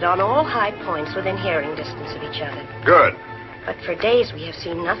ordered, on all high points within hearing distance of each other. Good. But for days we have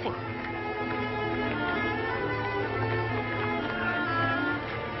seen nothing.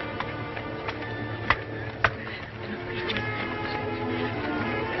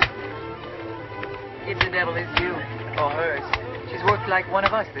 If the devil is you, or hers, she's worked like one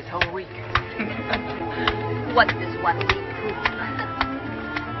of us this whole week. What does one week prove?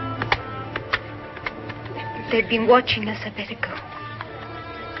 They've been watching us. I better go.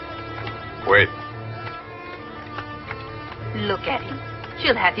 Wait. Look at him.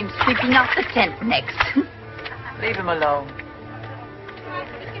 She'll have him sweeping out the tent next. Leave him alone.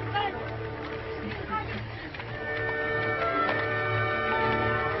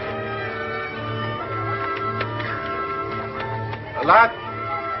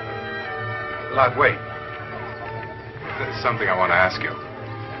 Lad, wait. There's something I want to ask you.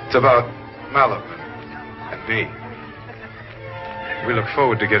 It's about Malab and me. We look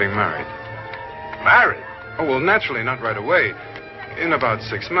forward to getting married. Married? Oh, well, naturally, not right away. In about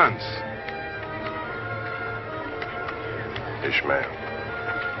 6 months. Ishmael,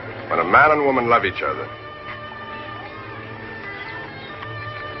 when a man and woman love each other,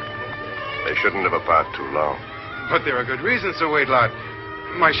 they shouldn't live apart too long. But there are good reasons to wait, lad.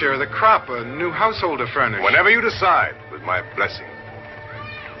 My share of the crop, a new household to furnish. Whenever you decide, with my blessing.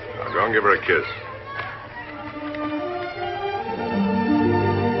 Now go and give her a kiss.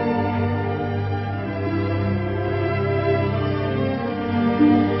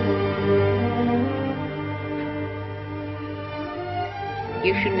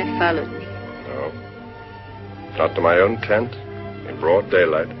 You shouldn't have followed me. No. Not to my own tent, in broad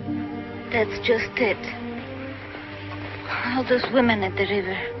daylight. That's just it. All those women at the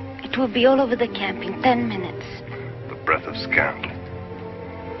river. It will be all over the camp in 10 minutes. The breath of scandal.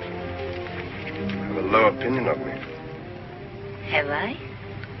 You have a low opinion of me. Have I?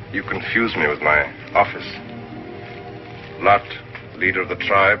 You confuse me with my office. Lot, leader of the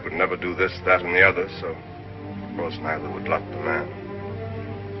tribe, would never do this, that, and the other, so of course neither would Lot the man.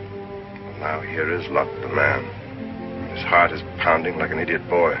 But now here is Lot the man. His heart is pounding like an idiot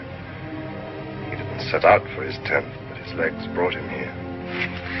boy. He didn't set out for his tent. His legs brought him here.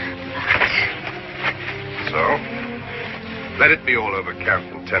 So, let it be all over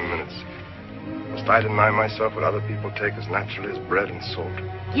camp in 10 minutes. Must I deny myself what other people take as naturally as bread and salt?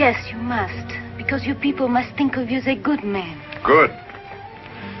 Yes, you must. Because you people must think of you as a good man. Good.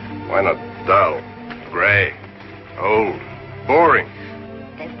 Why not dull, gray, old, boring?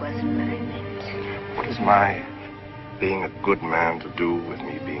 That wasn't what I meant. What is my being a good man to do with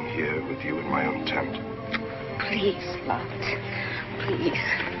me being here with you in my own tent? Please, Lot. Please.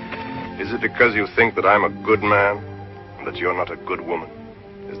 Is it because you think that I'm a good man and that you're not a good woman?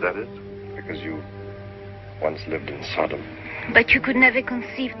 Is that it? Because you once lived in Sodom? But you could never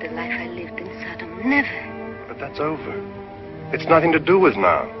conceive the life I lived in Sodom. Never. But that's over. It's nothing to do with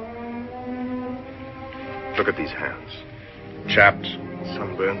now. Look at these hands. Chapped,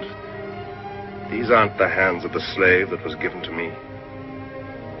 sunburnt. These aren't the hands of the slave that was given to me.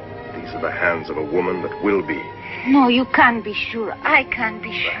 These are the hands of a woman that will be. No, you can't be sure. I can't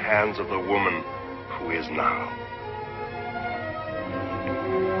be sure. The hands of the woman who is now.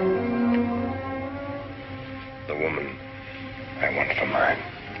 The woman I want for mine.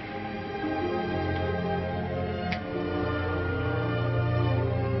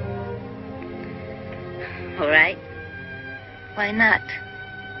 All right. Why not?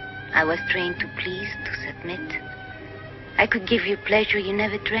 I was trained to please, to submit. I could give you pleasure you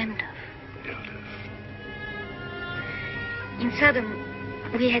never dreamed of. In Sodom,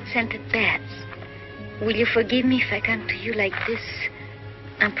 we had scented baths. Will you forgive me if I come to you like this,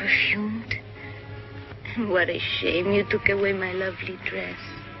 unperfumed? What a shame you took away my lovely dress.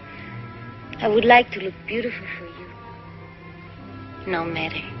 I would like to look beautiful for you. No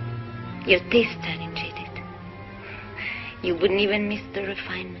matter. Your tastes aren't jaded. You wouldn't even miss the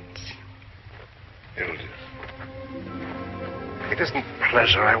refinements. Hilda. It isn't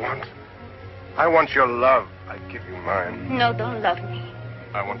pleasure I want. I want your love. I give you mine. No, don't love me.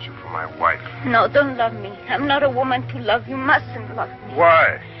 I want you for my wife. No, don't love me. I'm not a woman to love. You mustn't love me.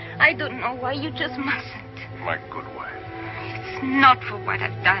 Why? I don't know why. You just mustn't. My good wife. It's not for what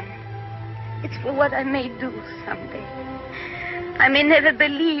I've done. It's for what I may do someday. I may never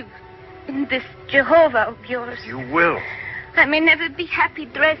believe in this Jehovah of yours. You will. I may never be happy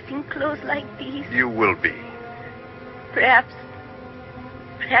dressed in clothes like these. You will be. Perhaps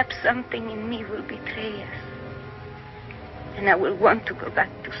something in me will betray us. And I will want to go back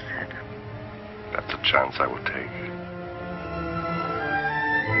to Sodom. That's a chance I will take.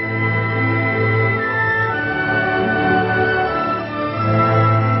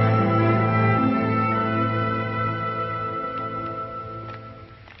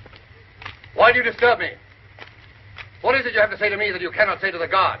 Why do you disturb me? What is it you have to say to me that you cannot say to the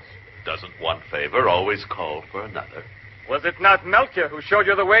gods? Doesn't one favor always call for another? Was it not Melchior who showed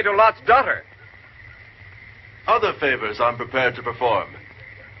you the way to Lot's daughter? Other favors I'm prepared to perform.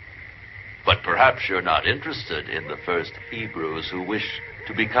 But perhaps you're not interested in the first Hebrews who wish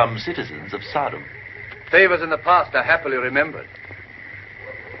to become citizens of Sodom. Favors in the past are happily remembered.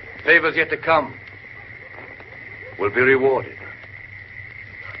 Favors yet to come will be rewarded.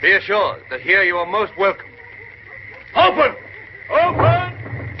 Be assured that here you are most welcome. Open! Open!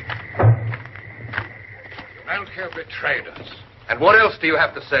 Melchior betrayed us. And what else do you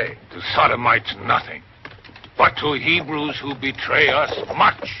have to say? To Sodomites, nothing. But to Hebrews who betray us,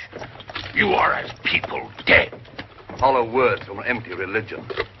 much. You are as people dead. Hollow words from an empty religion.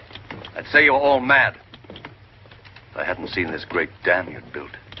 I'd say you're all mad. If I hadn't seen this great dam you'd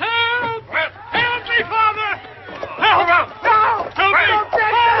built. Help! Help me, Father! Help! No! Help me! Don't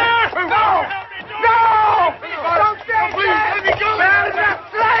take Father! No! No! Don't take Please, let me go! Man, they're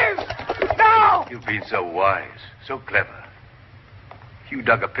slaves! No! You've been so wise, so clever. You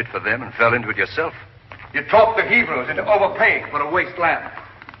dug a pit for them and fell into it yourself. You talked the Hebrews into overpaying for a wasteland.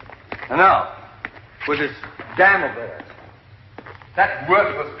 And now, with this dam of theirs, that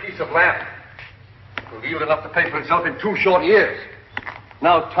worthless piece of land will yield enough to pay for itself in 2 short years.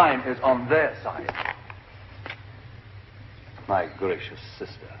 Now time is on their side. My gracious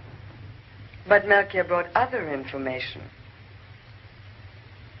sister. But Melchior brought other information,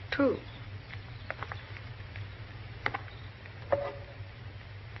 too.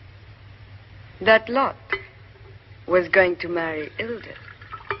 That Lot was going to marry Ilda.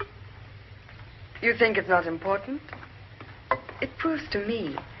 You think it's not important? It proves to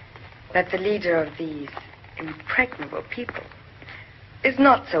me that the leader of these impregnable people is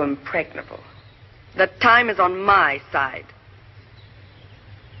not so impregnable. That time is on my side.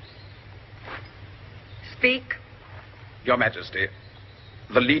 Speak. Your Majesty,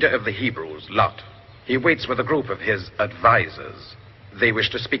 the leader of the Hebrews, Lot, he waits with a group of his advisors. They wish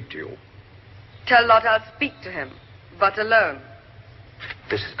to speak to you. Tell Lot I'll speak to him, but alone.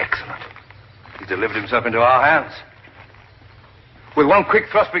 This is excellent. He's delivered himself into our hands. With one quick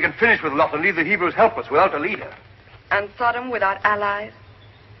thrust, we can finish with Lot and leave the Hebrews helpless without a leader. And Sodom without allies?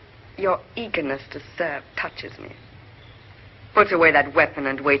 Your eagerness to serve touches me. Put away that weapon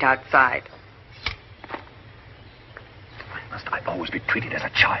and wait outside. Why must I always be treated as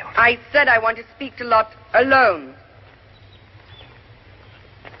a child? I said I want to speak to Lot alone.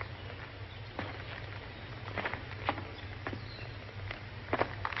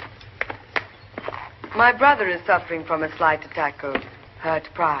 My brother is suffering from a slight attack of hurt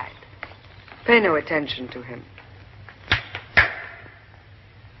pride. Pay no attention to him.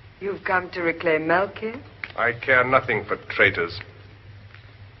 You've come to reclaim Melchior? I care nothing for traitors.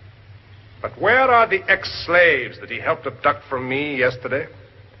 But where are the ex-slaves that he helped abduct from me yesterday?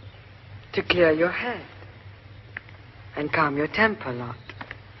 To clear your head. And calm your temper, Lot.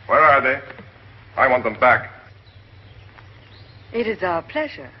 Where are they? I want them back. It is our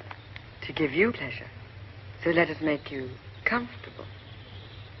pleasure to give you pleasure. So let us make you comfortable.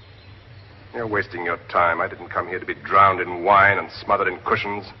 You're wasting your time. I didn't come here to be drowned in wine and smothered in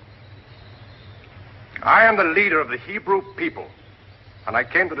cushions. I am the leader of the Hebrew people, and I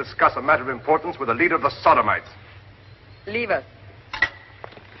came to discuss a matter of importance with the leader of the Sodomites. Leave us.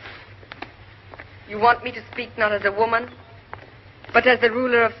 You want me to speak not as a woman, but as the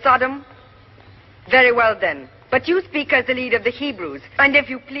ruler of Sodom? Very well, then. But you speak as the leader of the Hebrews, and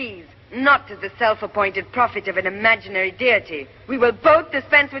if you please, not as the self-appointed prophet of an imaginary deity. We will both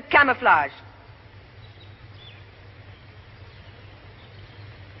dispense with camouflage.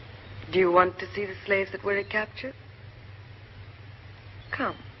 Do you want to see the slaves that were recaptured?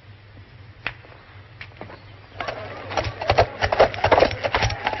 Come.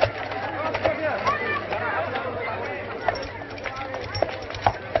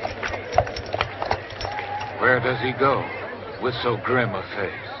 Where does he go? with so grim a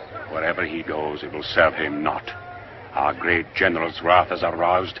face? Wherever he goes, it will serve him not. Our great general's wrath is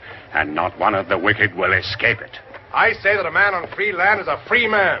aroused, and not one of the wicked will escape it. I say that a man on free land is a free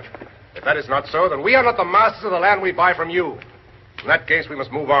man. If that is not so, then we are not the masters of the land we buy from you. In that case, we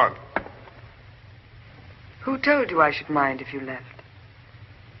must move on. Who told you I should mind if you left?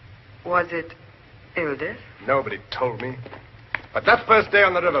 Was it Ildes? Nobody told me. But that first day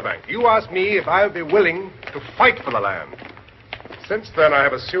on the riverbank, you asked me if I would be willing to fight for the land. Since then, I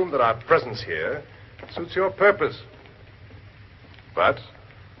have assumed that our presence here suits your purpose. But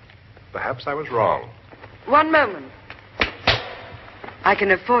perhaps I was wrong. One moment. I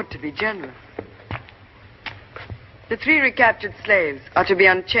can afford to be generous. The 3 recaptured slaves are to be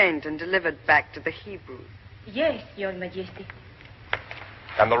unchained and delivered back to the Hebrews. Yes, Your Majesty.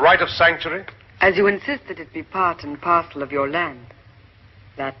 And the right of sanctuary? As you insist that it be part and parcel of your land.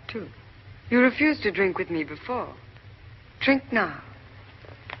 That too. You refused to drink with me before. Drink now.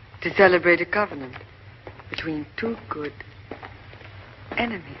 To celebrate a covenant between 2 good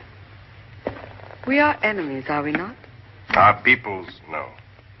enemies. We are enemies, are we not? Our peoples, no.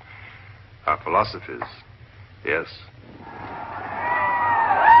 Our philosophies, yes.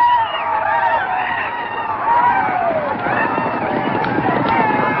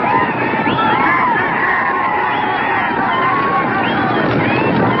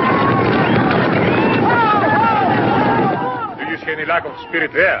 Do you see any lack of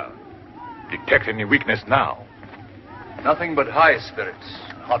spirit there? Detect any weakness now? Nothing but high spirits,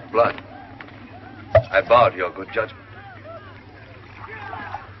 hot blood. I bow to your good judgment.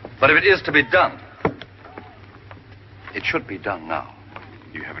 But if it is to be done, it should be done now.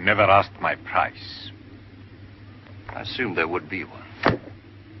 You have never asked my price. I assumed there would be one.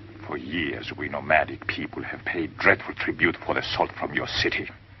 For years, we nomadic people have paid dreadful tribute for the salt from your city.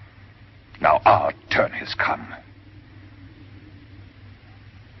 Now our turn has come.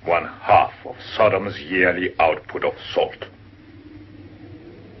 1/2 of Sodom's yearly output of salt.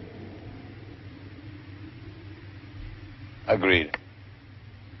 Agreed.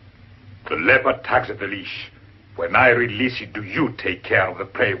 The leopard tugs at the leash. When I release it, do you take care of the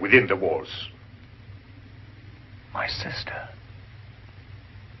prey within the walls? My sister.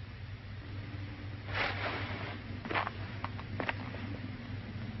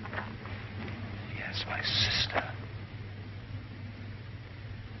 Yes, my sister.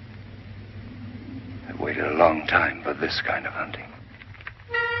 I've waited a long time for this kind of hunting.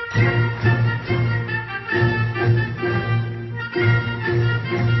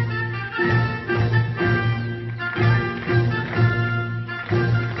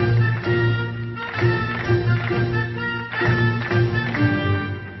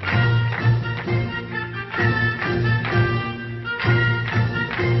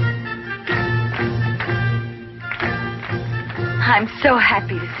 I'm so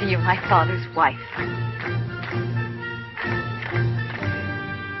happy to see you, my father's wife.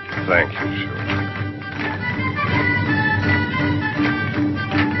 Thank you, Shirley.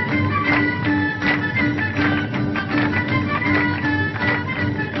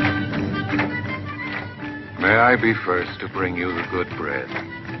 May I be first to bring you the good bread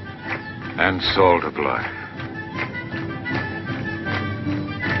and salt of life.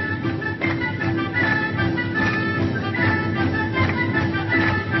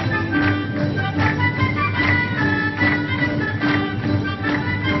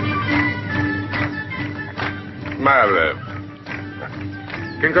 Malib.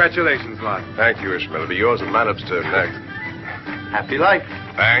 Congratulations, Lot. Thank you, Ishmael. It'll be yours and Malib's turn next. Happy life.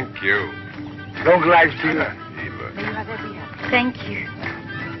 Thank you. Long life to you. Thank you.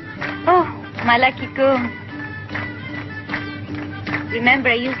 Oh, my lucky comb. Remember,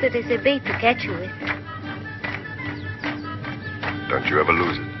 I used it as a bait to catch you with. Don't you ever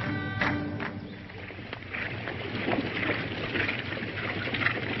lose it.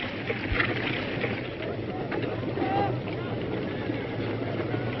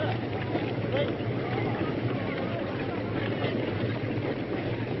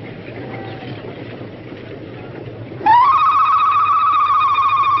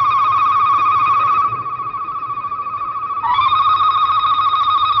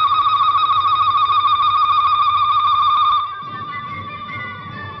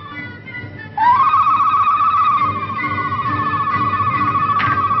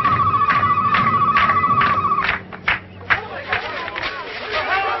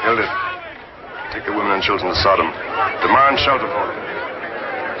 Children of Sodom. Demand shelter for them.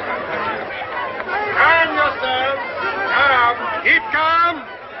 Calm yourselves. Calm. Keep calm.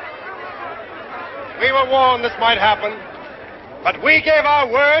 We were warned this might happen, but we gave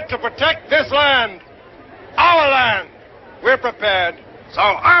our word to protect this land. Our land. We're prepared. So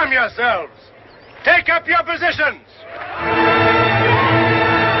arm yourselves. Take up your positions.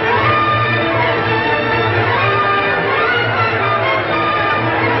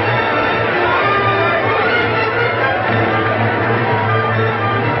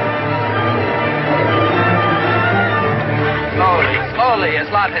 Slowly, as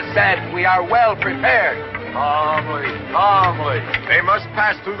Lot has said, we are well prepared. Calmly. They must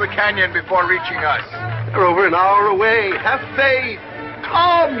pass through the canyon before reaching us. They're over an hour away. Have faith.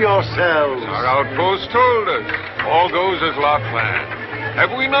 Calm yourselves. Our outpost told us. All goes as Lot planned.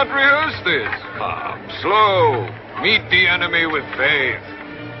 Have we not rehearsed this? Calm, slow. Meet the enemy with faith.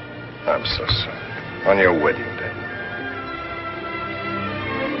 I'm so sorry. On your wedding day.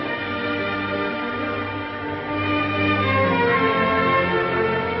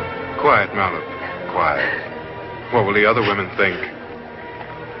 Quiet, Malib. Quiet. What will the other women think?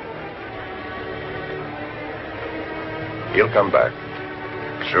 He'll come back.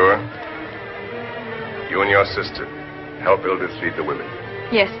 Sure? You and your sister help Ildith lead the women.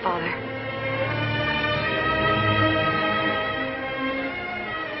 Yes, Father.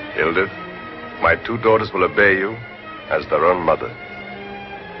 Ildith, my 2 daughters will obey you as their own mother.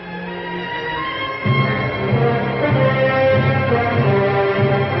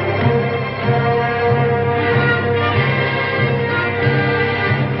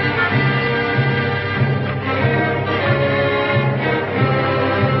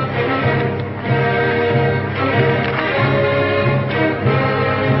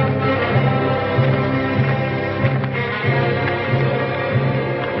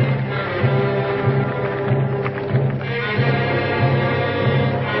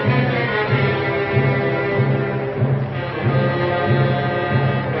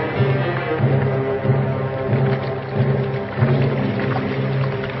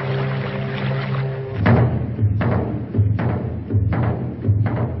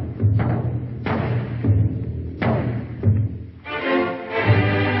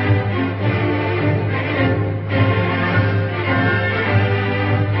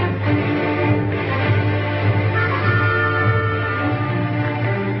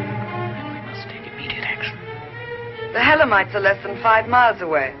 Are less than 5 miles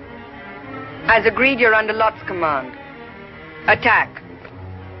away. As agreed, you're under Lot's command. Attack.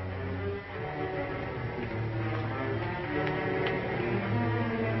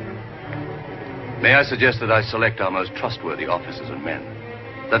 May I suggest that I select our most trustworthy officers and men,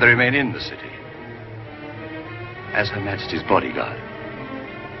 that they remain in the city as Her Majesty's bodyguard?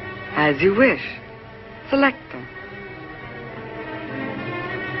 As you wish. Select them.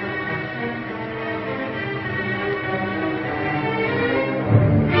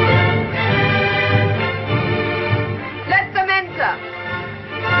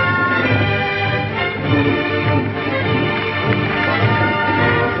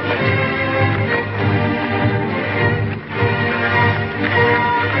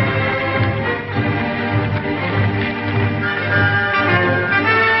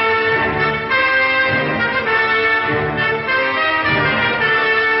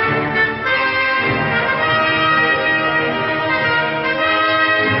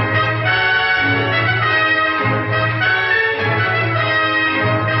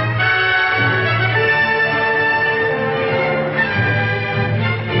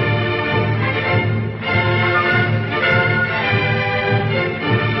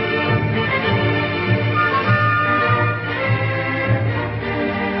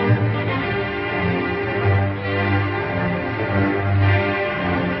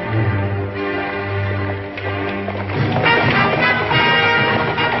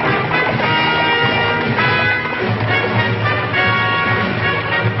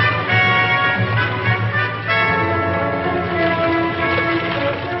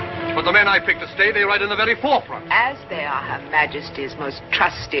 I picked to stay, they ride in the very forefront. As they are Her Majesty's most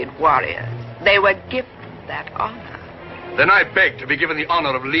trusted warriors, they were gifted that honor. Then I beg to be given the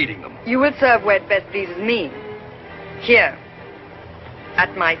honor of leading them. You will serve where it best pleases me. Here,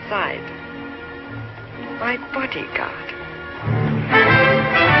 at my side. My bodyguard.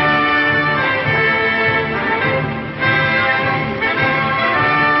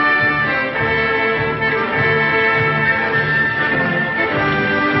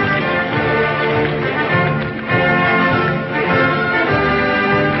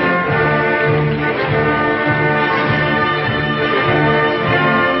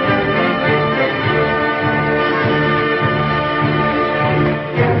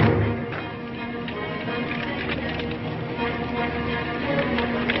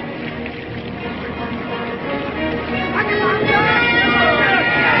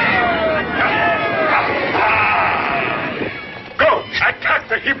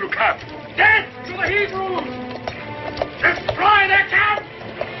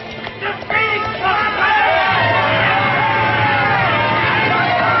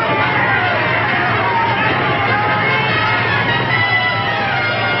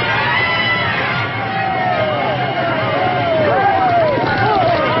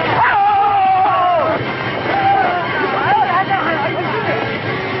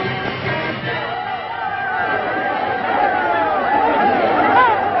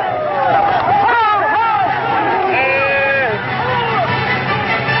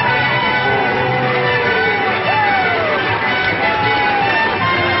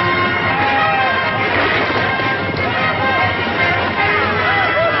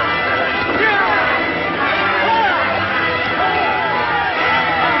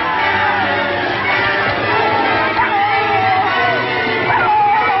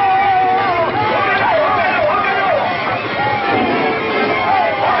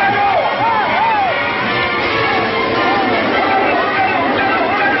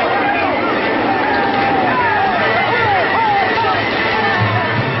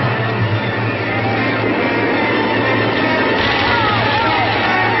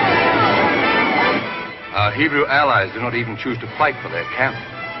 Hebrew allies do not even choose to fight for their camp.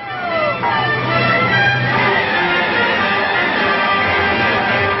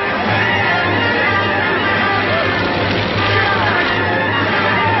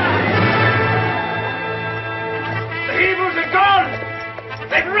 The Hebrews are gone!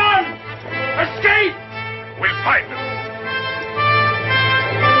 They've run! Escape! We'll find them.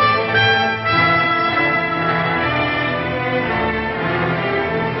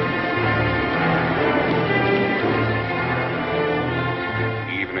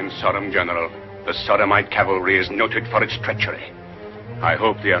 Sodom, General. The Sodomite cavalry is noted for its treachery. I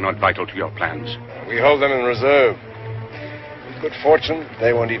hope they are not vital to your plans. We hold them in reserve. With good fortune,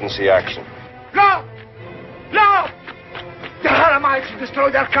 they won't even see action. No! No! The Haramites have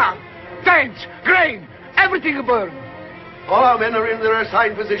destroyed our camp. Tents, grain, everything burned. All our men are in their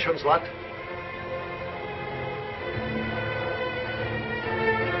assigned positions, Lot.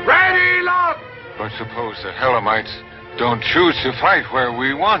 Ready, Lot! But suppose the Helamites don't choose to fight where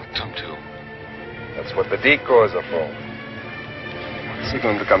we want them to. That's what the decoys are for.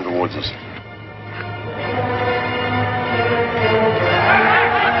 Signal them to come towards us.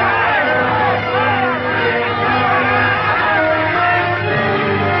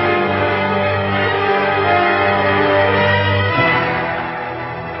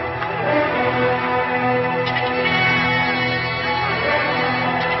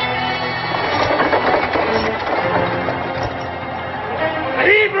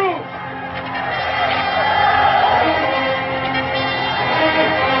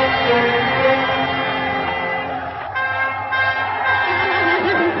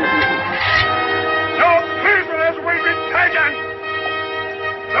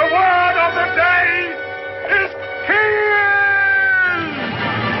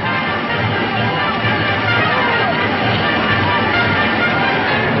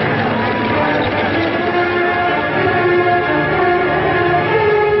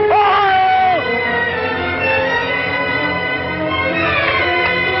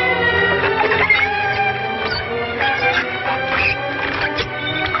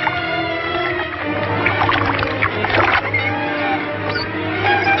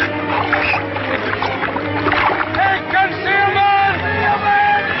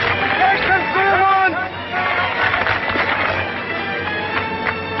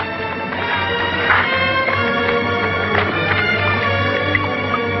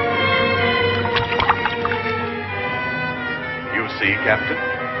 Captain.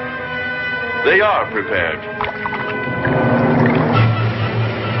 They are prepared.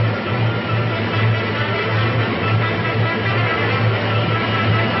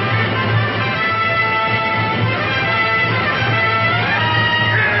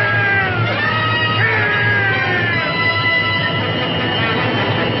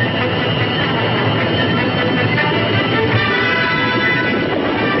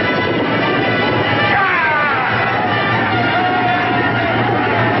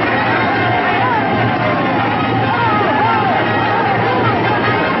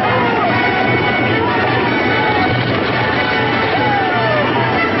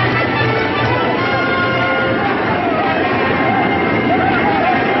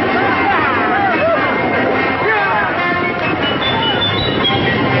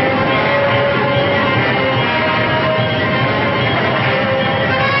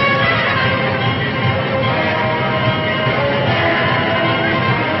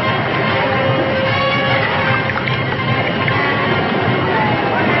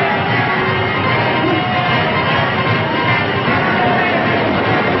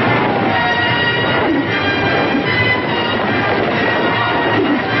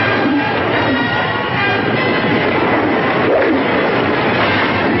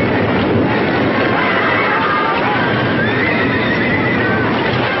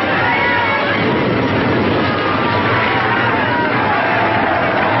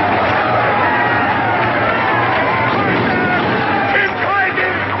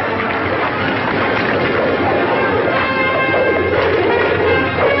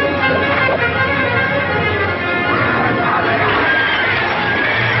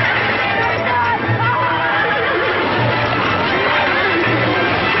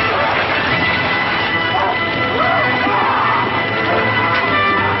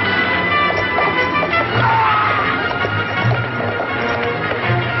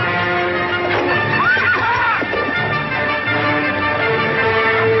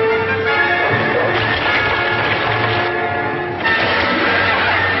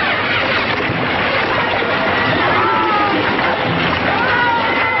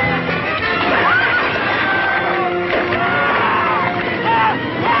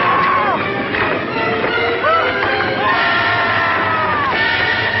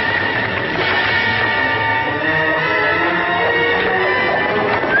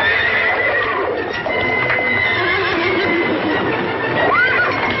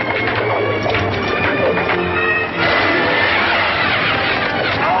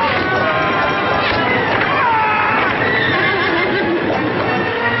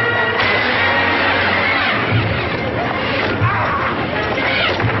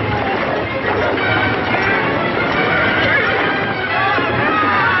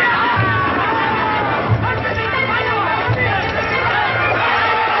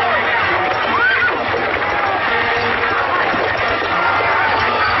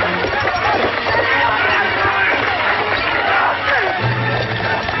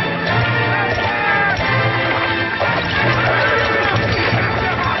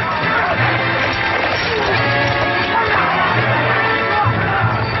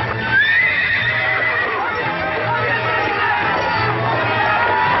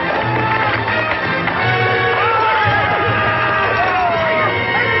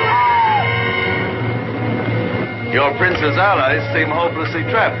 Your prince's allies seem hopelessly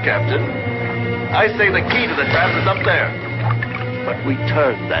trapped, Captain. I say the key to the trap is up there. But we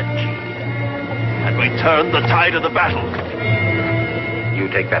turned that key. And we turned the tide of the battle. You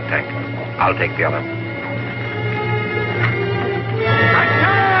take that tank. I'll take the other.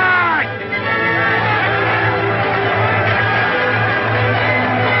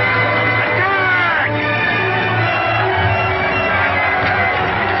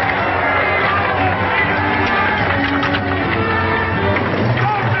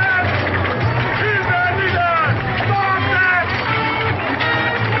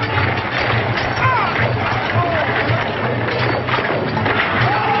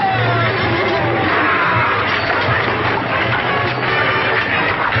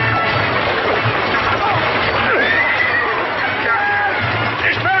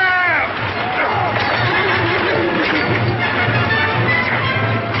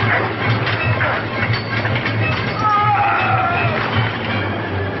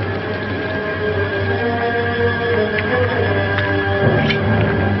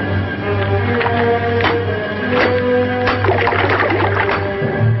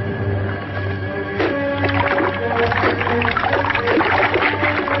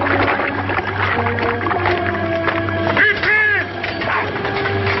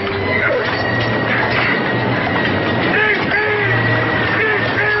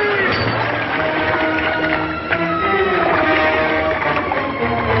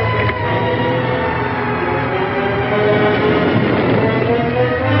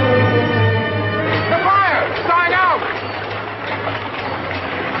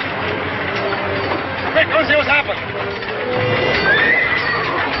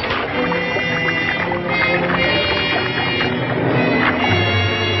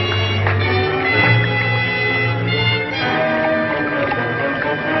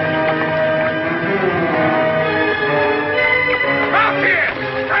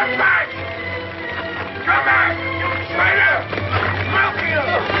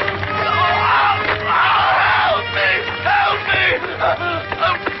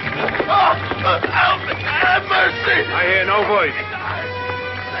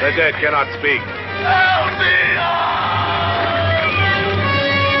 The dead cannot speak. Help me!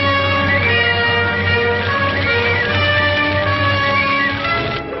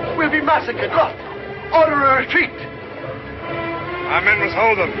 We'll be massacred. Look, order a retreat. Our men must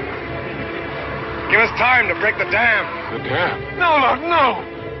hold them. Give us time to break the dam. The dam? No, Lord, no.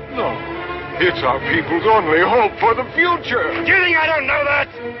 No. It's our people's only hope for the future. Do you think I don't know that?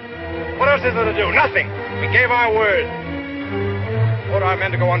 What else is there to do? Nothing. We gave our word. Order our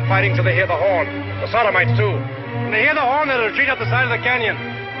men to go on fighting till they hear the horn. The Sodomites, too. When they hear the horn, they'll retreat up the side of the canyon.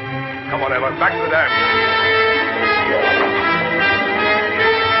 Come on, everyone. Back to the dam.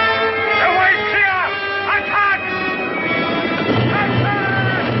 The way's clear! Attack!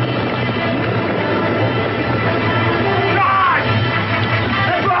 Charge!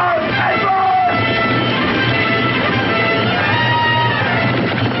 Everyone!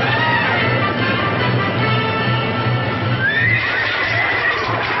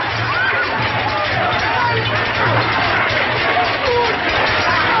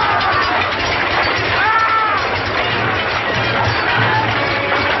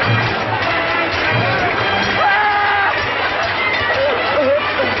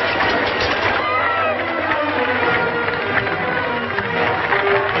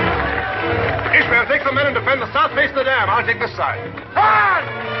 Take the men and defend the south face of the dam. I'll take this side. On!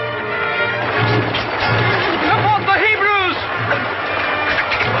 Support the Hebrews!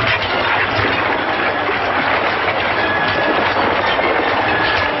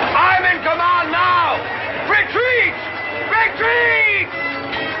 I'm in command now! Retreat! Retreat!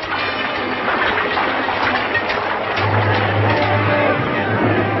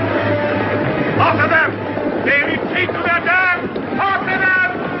 After them! They retreat to their dam! After them!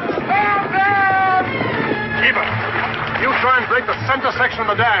 You try and break the center section of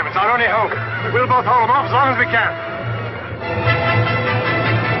the dam. It's our only hope. We'll both hold them off as long as we can.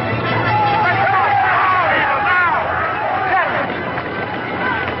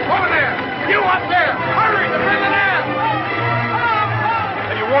 Over there! You up there! Hurry! Defend the dam!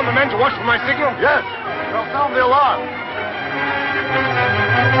 Have you warned the men to watch for my signal? Yes. They'll sound the alarm.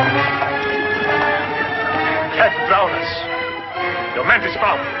 Can't drown us. Your men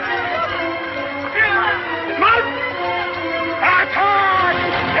dismount. Dismount! Attack!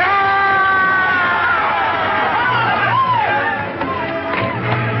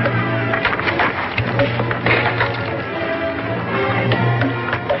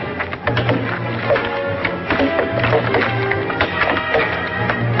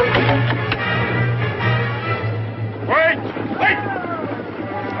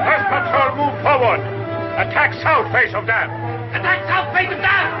 face of death. Attack south face of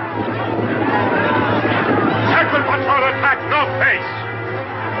death! Circle patrol attack north face.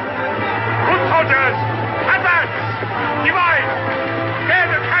 Foot soldiers, advance! Divide! Clear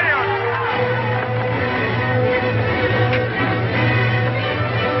the canyon!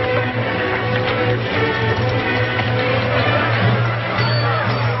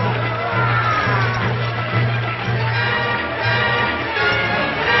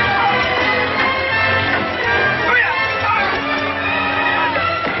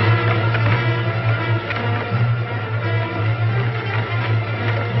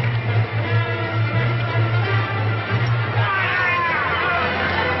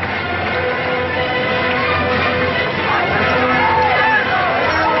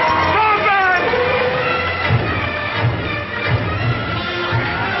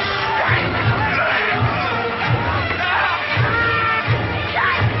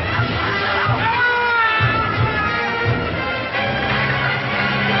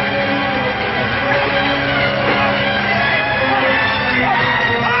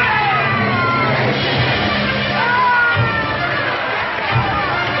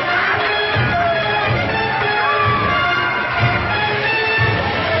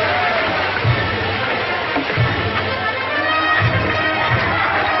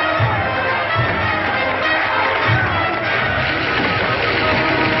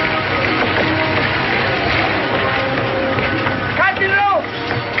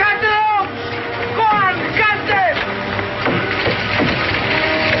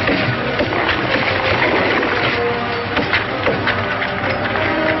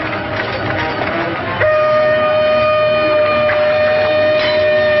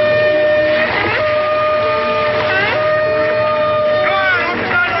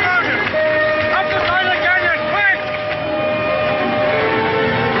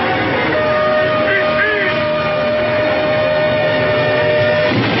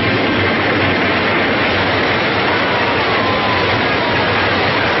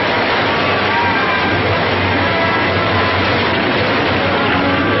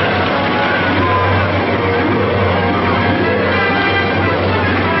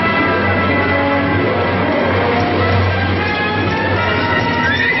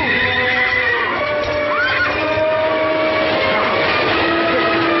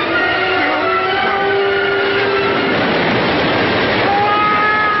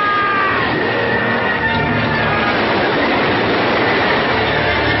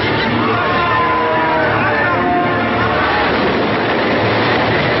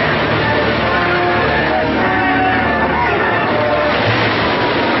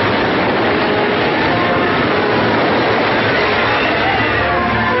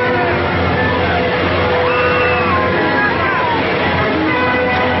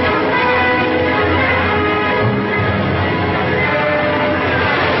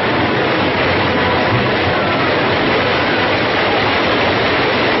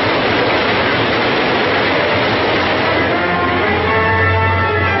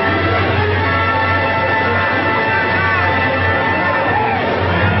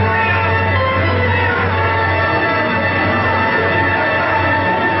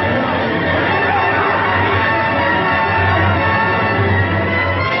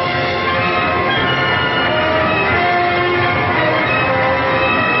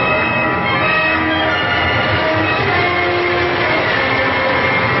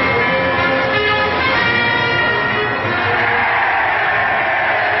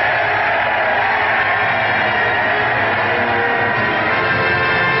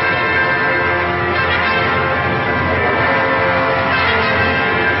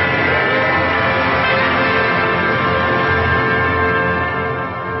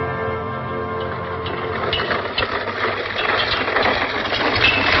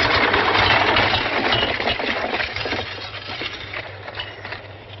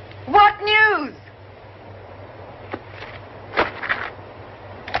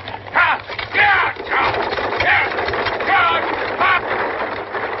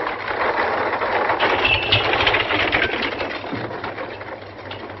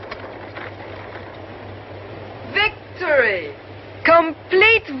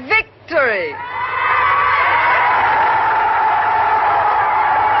 Complete victory!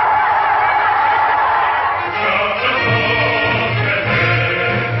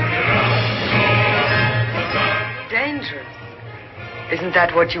 Dangerous. Isn't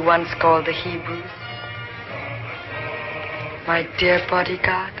that what you once called the Hebrews? My dear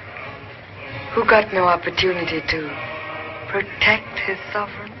bodyguard, who got no opportunity to protect his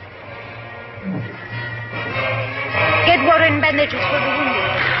sovereign? Get water and bandages for the wounded.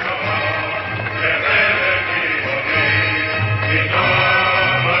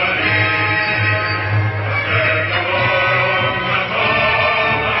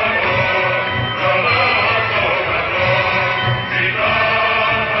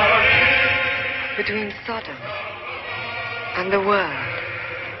 Between Sodom and the world,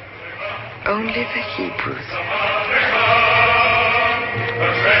 only the Hebrews.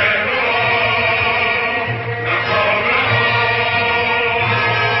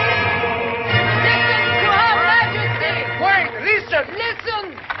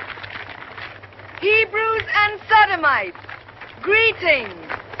 Listen! Hebrews and Sodomites, greetings.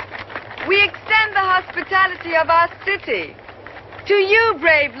 We extend the hospitality of our city to you,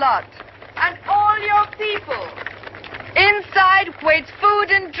 brave Lot, and all your people. Inside waits food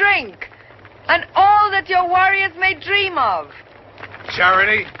and drink, and all that your warriors may dream of.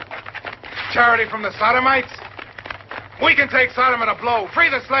 Charity? Charity from the Sodomites? We can take Sodom at a blow. Free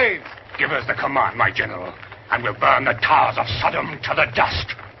the slaves. Give us the command, my general, and we'll burn the towers of Sodom to the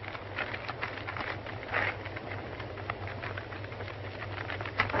dust.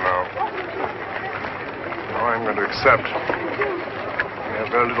 No, I'm going to accept. We have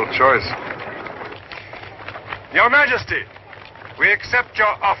very little choice. Your Majesty, we accept your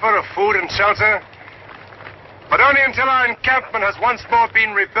offer of food and shelter, but only until our encampment has once more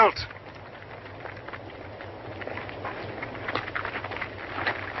been rebuilt.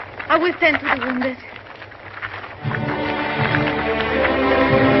 I will tend to the wounded.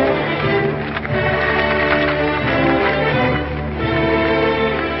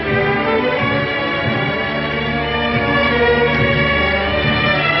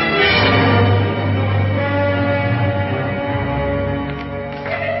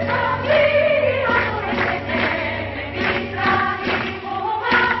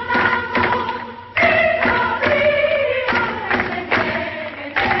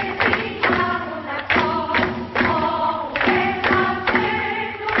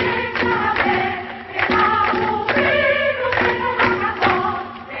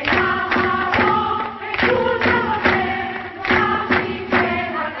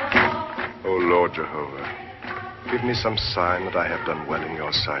 Some sign that I have done well in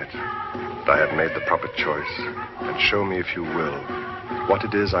your sight, that I have made the proper choice, and show me, if you will, what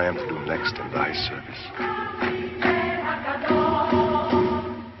it is I am to do next in thy service.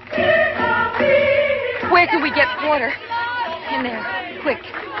 Where can we get water? In there, quick.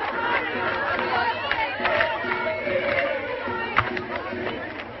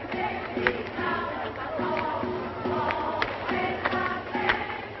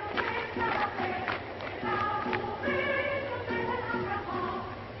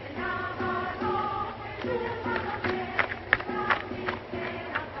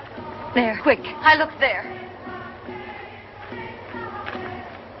 There, quick. I look there.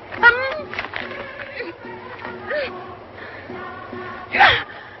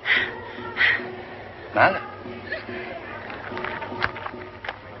 Nada.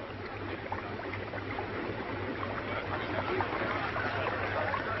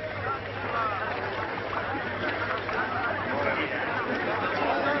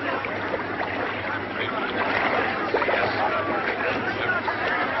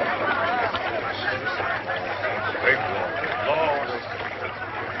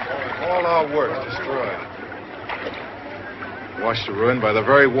 Washed to ruin by the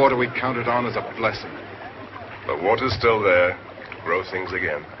very water we counted on as a blessing. The water's still there. Grow things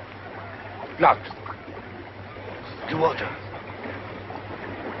again. Lot. The water.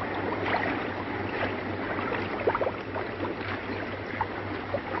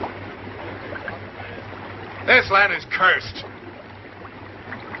 This land is cursed.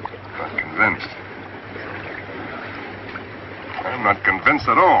 Not convinced. I'm not convinced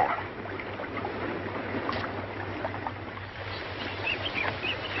at all.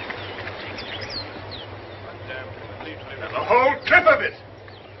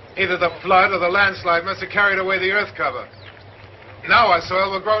 Either the flood or the landslide must have carried away the earth cover. Now our soil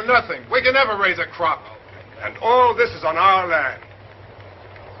will grow nothing. We can never raise a crop. And all this is on our land.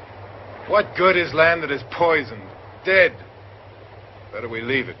 What good is land that is poisoned, dead? Better we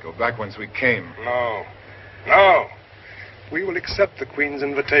leave it, go back whence we came. No. No. We will accept the Queen's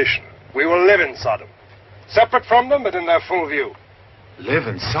invitation. We will live in Sodom. Separate from them, but in their full view. Live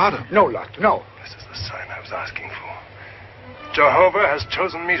in Sodom? No, Lot, no. This is the sign I was asking for. Jehovah has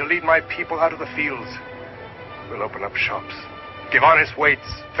chosen me to lead my people out of the fields. We'll open up shops, give honest weights,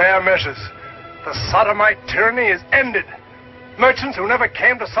 fair measures. The Sodomite tyranny is ended. Merchants who never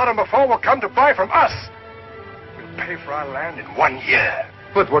came to Sodom before will come to buy from us. We'll pay for our land in 1 year.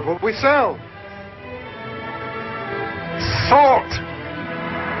 But what will we sell? Salt.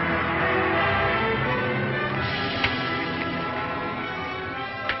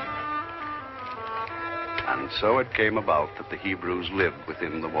 so it came about that the Hebrews lived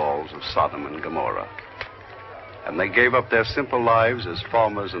within the walls of Sodom and Gomorrah. And they gave up their simple lives as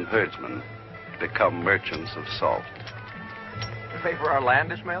farmers and herdsmen to become merchants of salt. To pay for our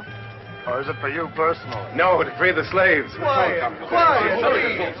land, Ishmael? Or is it for you personally? No, to free the slaves. Quiet,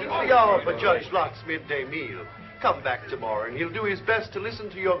 please. It's the hour for Judge Lot's midday meal. Come back tomorrow, and he'll do his best to listen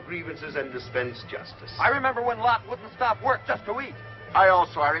to your grievances and dispense justice. I remember when Lot wouldn't stop work just to eat.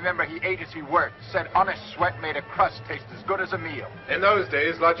 I remember he ate as he worked, said honest sweat made a crust taste as good as a meal. In those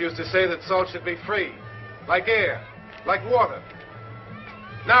days, Lot used to say that salt should be free, like air, like water.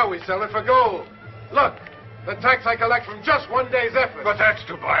 Now we sell it for gold. Look, the tax I collect from just one day's effort. But that's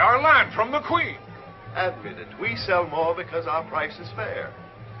to buy our land from the Queen. Admit it, we sell more because our price is fair.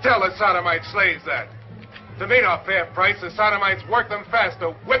 Tell the Sodomite slaves that. To meet our fair price, the Sodomites work them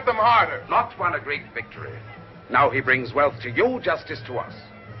faster, whip them harder. Lot won a great victory. Now he brings wealth to you, justice to us.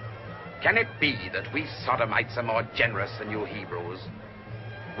 Can it be that we Sodomites are more generous than you Hebrews?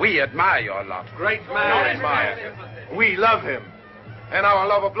 We admire your Lot. Great man. Admire. We love him. And our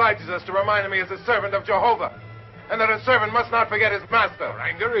love obliges us to remind him he is a servant of Jehovah. And that a servant must not forget his master. Our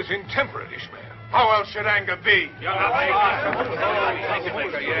anger is intemperate, Ishmael. How else should anger be? You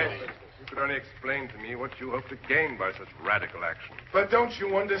could only explain to me what you hope to gain by such radical action. But don't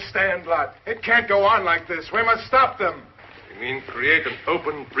you understand, Lot? It can't go on like this. We must stop them. You mean create an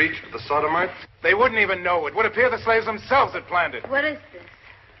open breach to the Sodomites? They wouldn't even know. It would appear the slaves themselves had planned it. What is this?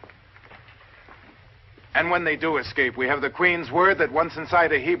 And when they do escape, we have the Queen's word that once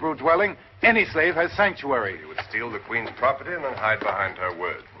inside a Hebrew dwelling, any slave has sanctuary. You would steal the Queen's property and then hide behind her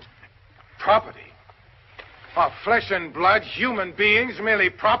word. Property? Of flesh and blood, human beings, merely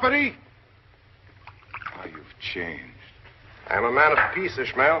property? How you've changed. I am a man of peace,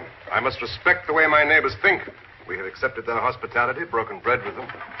 Ishmael. I must respect the way my neighbors think. We have accepted their hospitality, broken bread with them.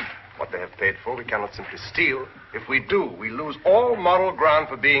 What they have paid for, we cannot simply steal. If we do, we lose all moral ground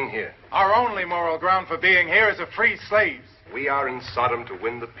for being here. Our only moral ground for being here is to free slaves. We are in Sodom to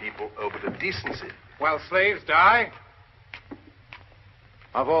win the people over to decency. While slaves die?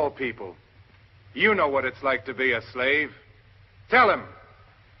 Of all people, you know what it's like to be a slave. Tell him.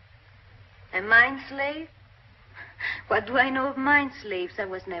 A mine slave? What do I know of mine slaves? I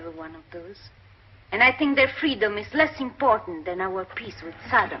was never one of those. And I think their freedom is less important than our peace with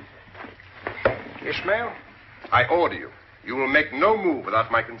Sodom. Ishmael, I order you. You will make no move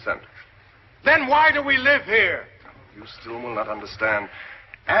without my consent. Then why do we live here? You still will not understand.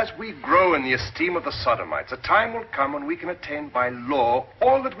 As we grow in the esteem of the Sodomites, a time will come when we can attain by law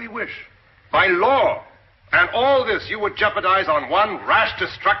all that we wish. By law. And all this you would jeopardize on one rash,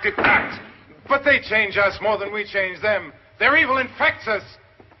 destructive act. But they change us more than we change them. Their evil infects us.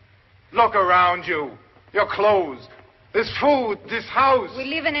 Look around you. Your clothes, this food, this house. We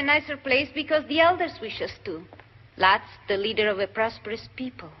live in a nicer place because the elders wish us to. Lot's the leader of a prosperous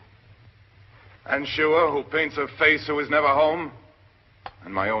people. And Shua, who paints a face who is never home.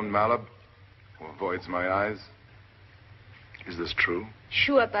 And my own Malab, who avoids my eyes. Is this true?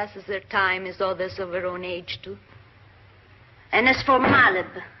 Shua passes her time as others of her own age do. And as for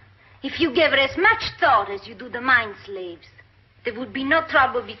Malab, if you gave her as much thought as you do the mine slaves, there would be no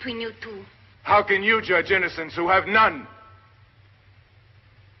trouble between you two. How can you judge innocents who have none?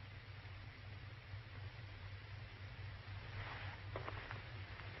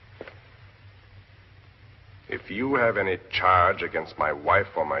 If you have any charge against my wife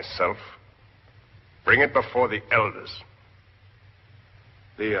or myself, bring it before the elders.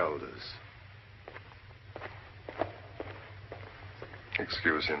 The elders.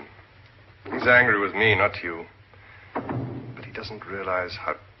 Excuse him. He's angry with me, not you. But he doesn't realize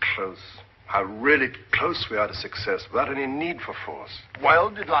how really close we are to success without any need for force. Well,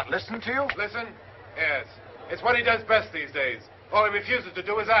 did Lot listen to you? Listen? Yes. It's what he does best these days. All he refuses to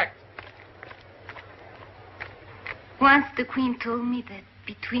do is act. Once the Queen told me that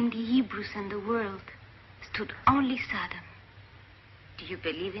between the Hebrews and the world stood only Sodom. Do you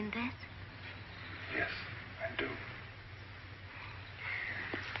believe in that? Yes, I do.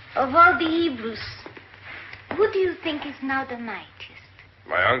 Of all the Hebrews, who do you think is now the mightiest?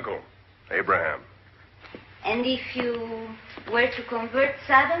 My uncle, Abraham. And if you were to convert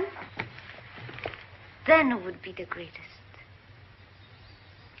Sodom, then who would be the greatest?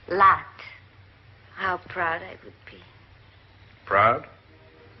 Lot. How proud I would be. Proud?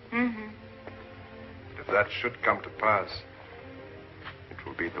 Mm-hmm. If that should come to pass, it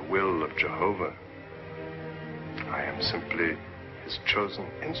will be the will of Jehovah. I am simply his chosen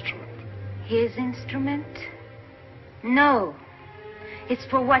instrument. His instrument? No. It's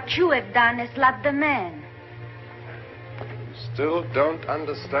for what you have done as Lot the man. You still don't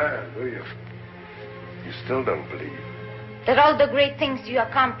understand, do you? You still don't believe? That all the great things you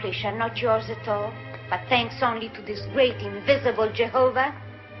accomplish are not yours at all, but thanks only to this great invisible Jehovah?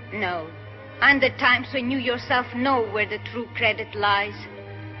 No. And the times when you yourself know where the true credit lies.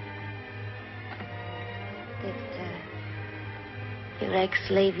 Did your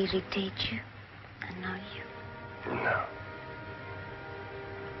ex-slave irritate you? Annoy you? No.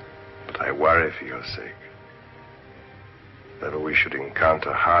 But I worry for your sake. If ever we should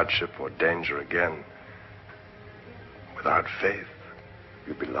encounter hardship or danger again, without faith,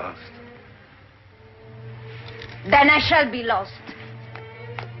 you'd be lost. Then I shall be lost.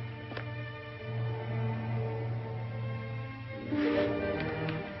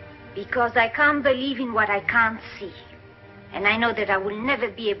 Because I can't believe in what I can't see. And I know that I will never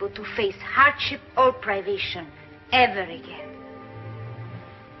be able to face hardship or privation ever again.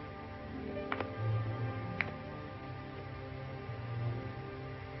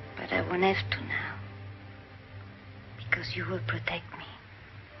 But I won't have to now. Because you will protect me.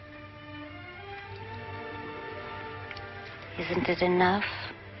 Isn't it enough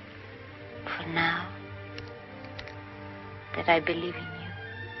for now that I believe in you?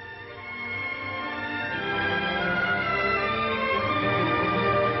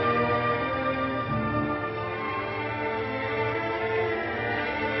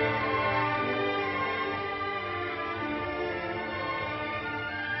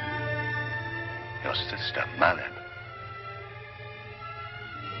 Your sister, Maleb.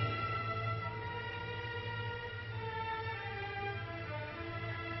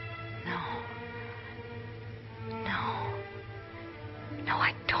 No,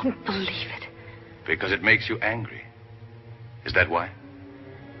 I don't believe it. Because it makes you angry. Is that why?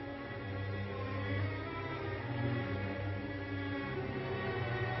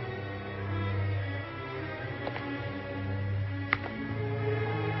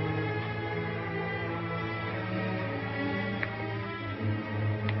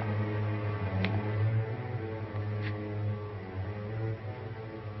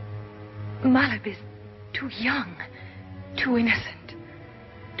 Maleb is too young, too innocent,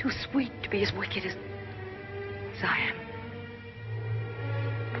 too sweet to be as wicked as I am.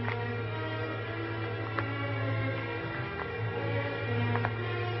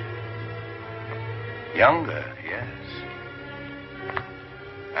 Younger, yes.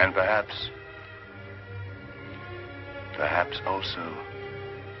 And perhaps also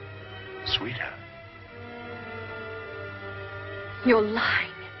sweeter. You're lying.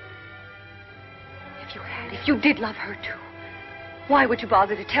 If you did love her too, why would you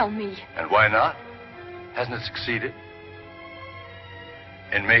bother to tell me? And why not? Hasn't it succeeded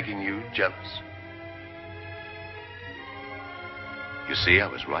in making you jealous? You see, I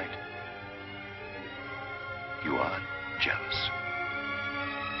was right. You are jealous.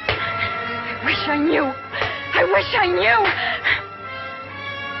 I wish I knew. I wish I knew.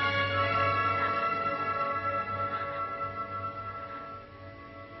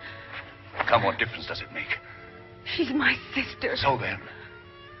 Come, what difference does it make? She's my sister. So then,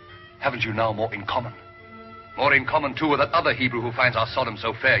 haven't you now more in common? More in common, too, with that other Hebrew who finds our Sodom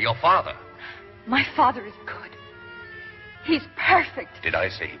so fair, your father. My father is good. He's perfect. Did I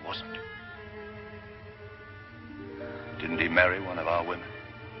say he wasn't? Didn't he marry one of our women?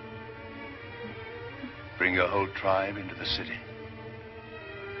 Bring your whole tribe into the city?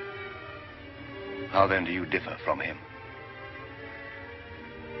 How then do you differ from him?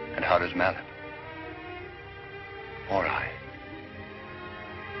 And how does Maleb? Or I?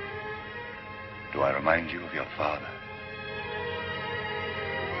 Do I remind you of your father?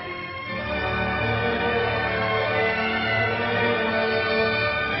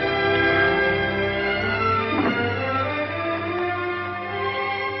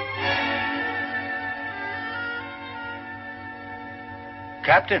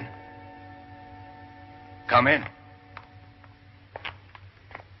 Captain, come in.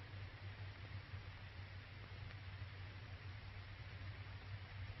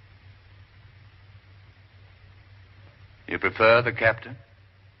 You prefer the captain?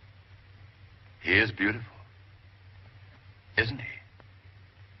 He is beautiful, isn't he?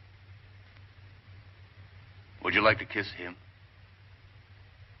 Would you like to kiss him?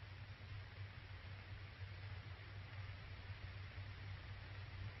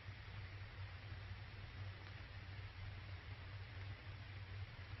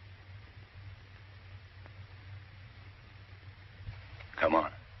 Come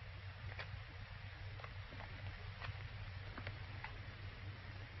on.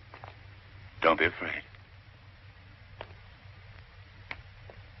 Don't be afraid.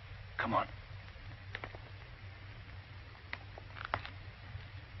 Come on.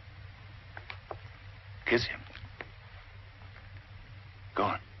 kiss him. Go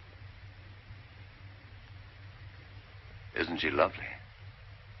on. Isn't she lovely?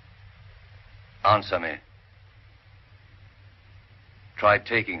 Answer me. Try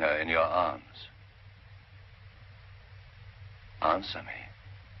taking her in your arms. Answer me.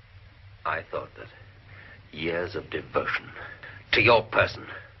 I thought that years of devotion to your person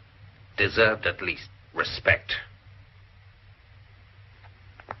deserved at least respect.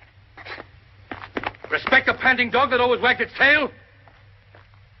 Respect a panting dog that always wagged its tail?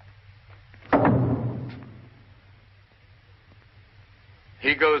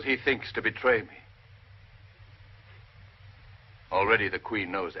 He goes, he thinks, to betray me. Already the Queen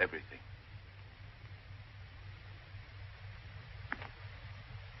knows everything.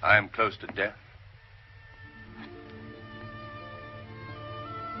 I am close to death.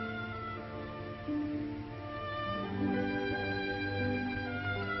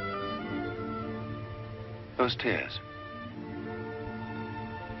 Those tears.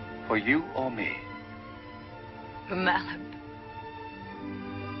 For you or me? For Malab.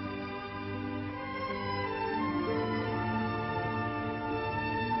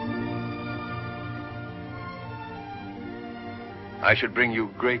 I should bring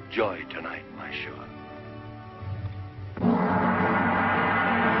you great joy tonight, my Shua.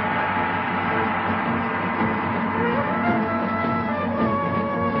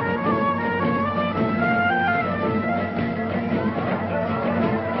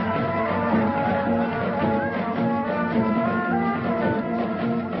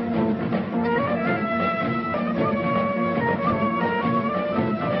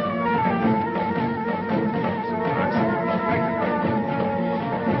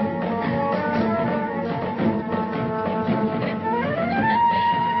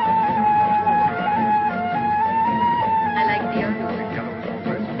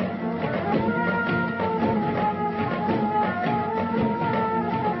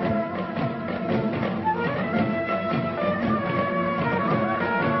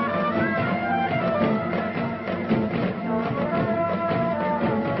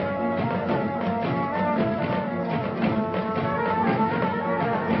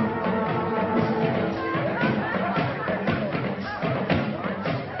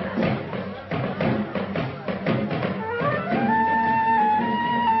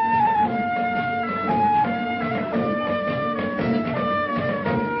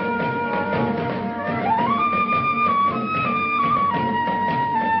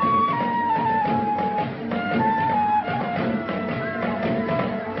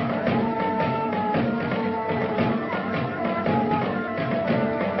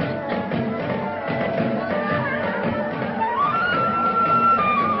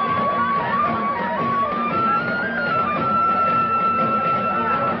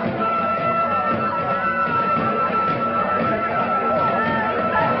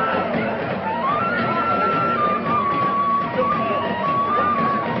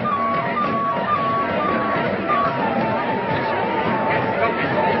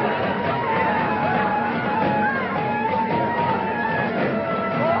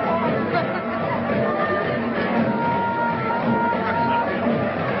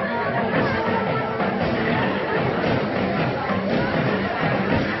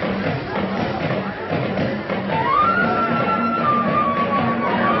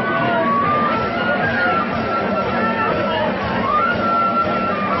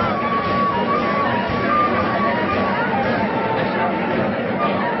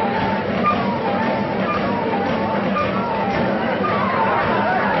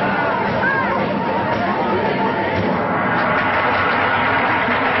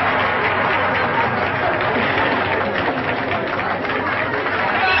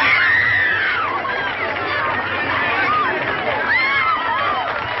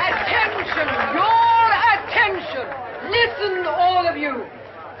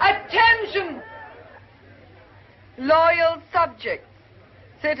 Loyal subjects,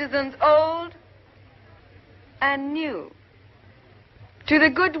 citizens old and new, to the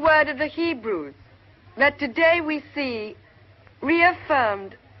good word of the Hebrews that today we see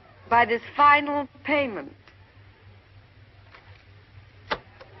reaffirmed by this final payment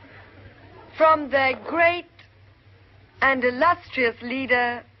from their great and illustrious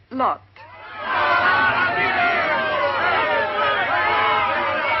leader, Lot.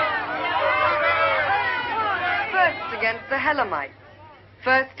 First against the Helamites,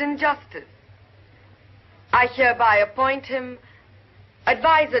 first in justice. I hereby appoint him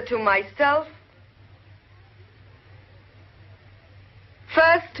advisor to myself,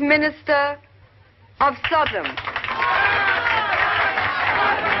 first minister of Sodom.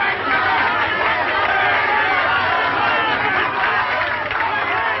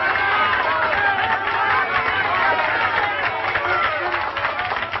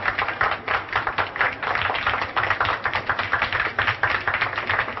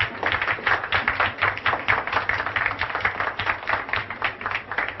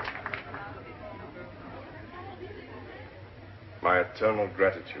 my eternal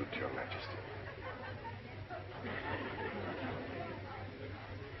gratitude to your majesty.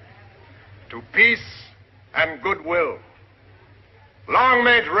 To peace and goodwill. Long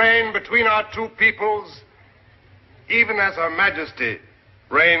may it reign between our two peoples, even as Her Majesty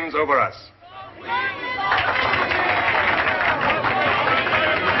reigns over us.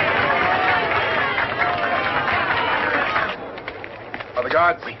 Are the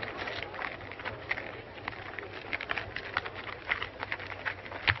guards?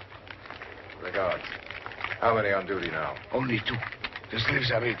 The guards. How many on duty now? Only 2. The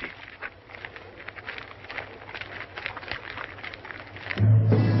slaves are ready.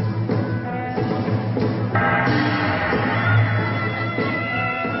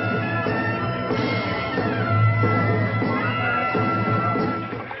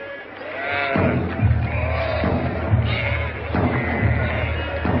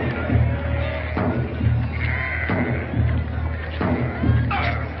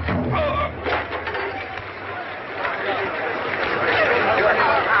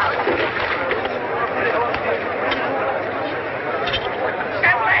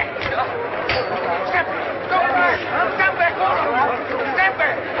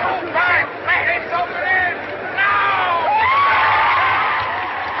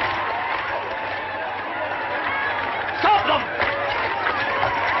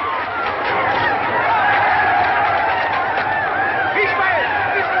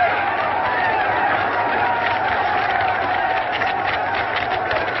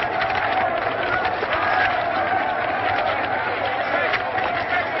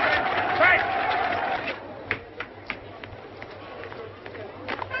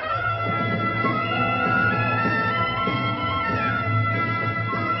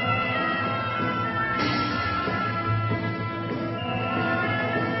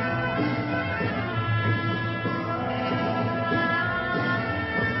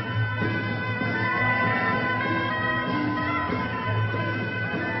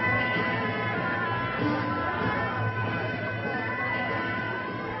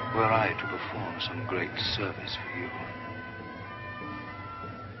 Were I to perform some great service for you,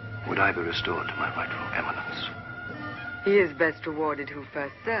 would I be restored to my rightful eminence? He is best rewarded who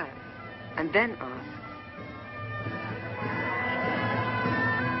first serves, and then asks.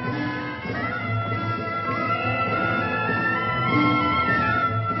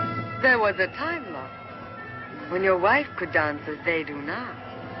 There was a time lost when your wife could dance as they do now.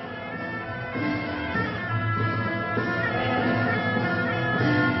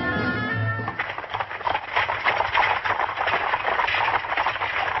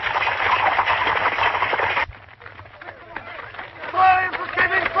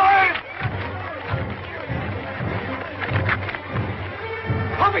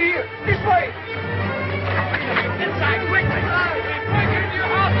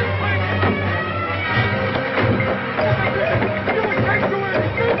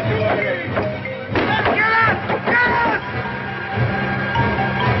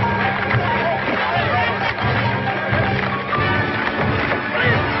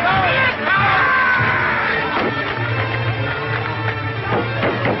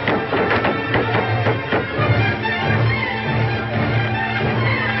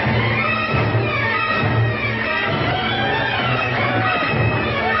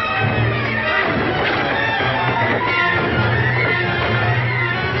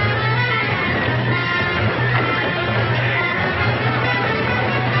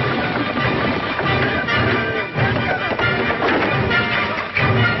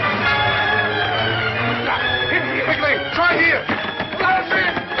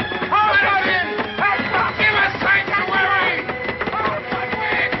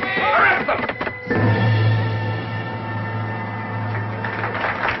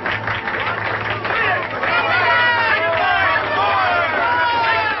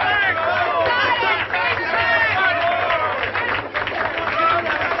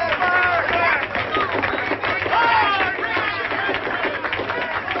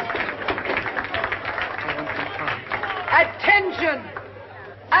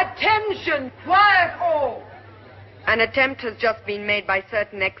 Attention! Quiet all! An attempt has just been made by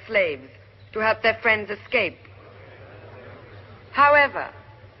certain ex-slaves to help their friends escape. However,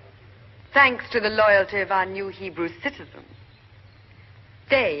 thanks to the loyalty of our new Hebrew citizens,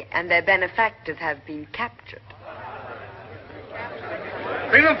 they and their benefactors have been captured.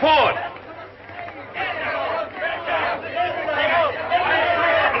 Bring them forward!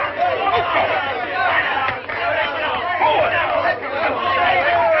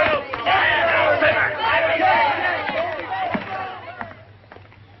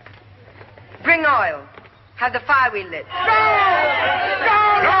 Bring oil. Have the fire wheel lit. No!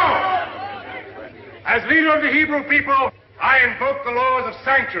 As leader of the Hebrew people, I invoke the laws of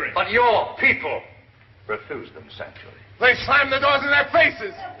sanctuary. But your people refuse them sanctuary. They slam the doors in their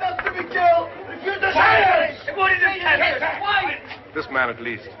faces. Not to be killed. Refuse the silence. What is it? This man, at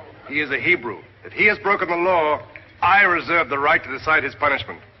least, he is a Hebrew. If he has broken the law, I reserve the right to decide his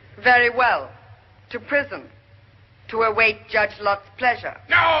punishment. Very well. To prison. To await Judge Lot's pleasure.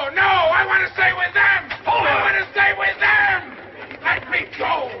 No, I want to stay with them. I want to stay with them. Let me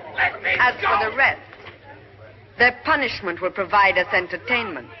go. Let me As go. for the rest, their punishment will provide us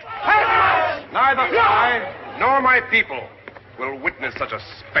entertainment. Neither I nor my people will witness such a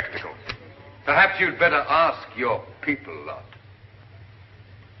spectacle. Perhaps you'd better ask your people, Lot.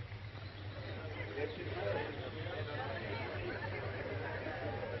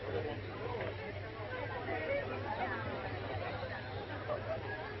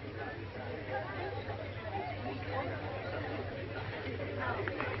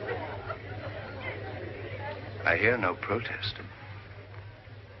 I hear no protest.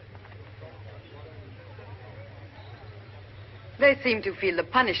 They seem to feel the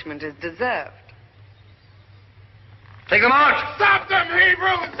punishment is deserved. Take them out! Stop them,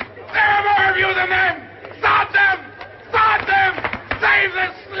 Hebrews! There are more of you than them! Stop them! Stop them! Save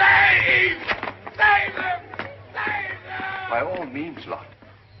the slaves! Save them! Save them! By all means, Lot.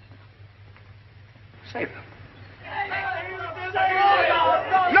 Save them.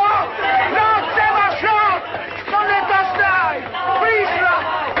 No! Save us, Lord! Don't let us die! Please, Lord!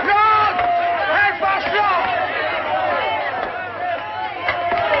 Lord! Help us, Lord!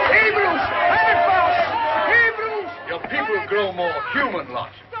 Hebrews! Help us! Hebrews! Your people grow more human,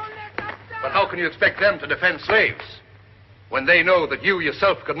 Lot. But how can you expect them to defend slaves when they know that you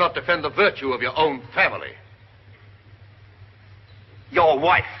yourself could not defend the virtue of your own family? Your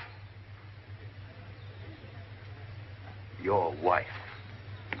wife. Your wife,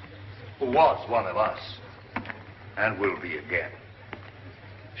 who was one of us, and will be again.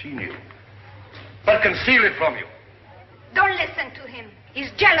 She knew, but conceal it from you. Don't listen to him. He's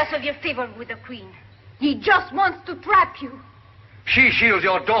jealous of your favor with the queen. He just wants to trap you. She shields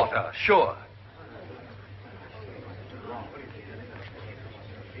your daughter, sure.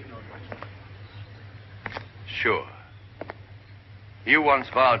 Sure. You once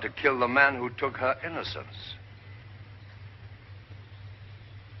vowed to kill the man who took her innocence.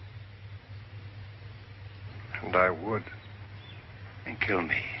 And I would. And kill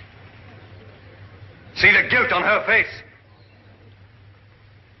me. See the guilt on her face.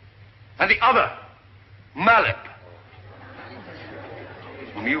 And the other, Malip,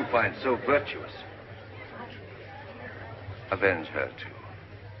 whom you find so virtuous. Avenge her, too.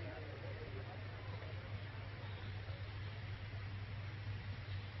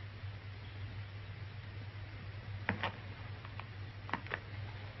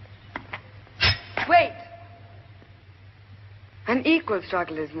 Wait! An equal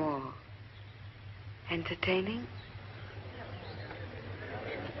struggle is more entertaining.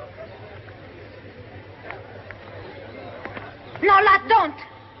 No, Lot, don't.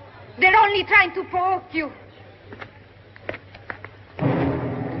 They're only trying to provoke you.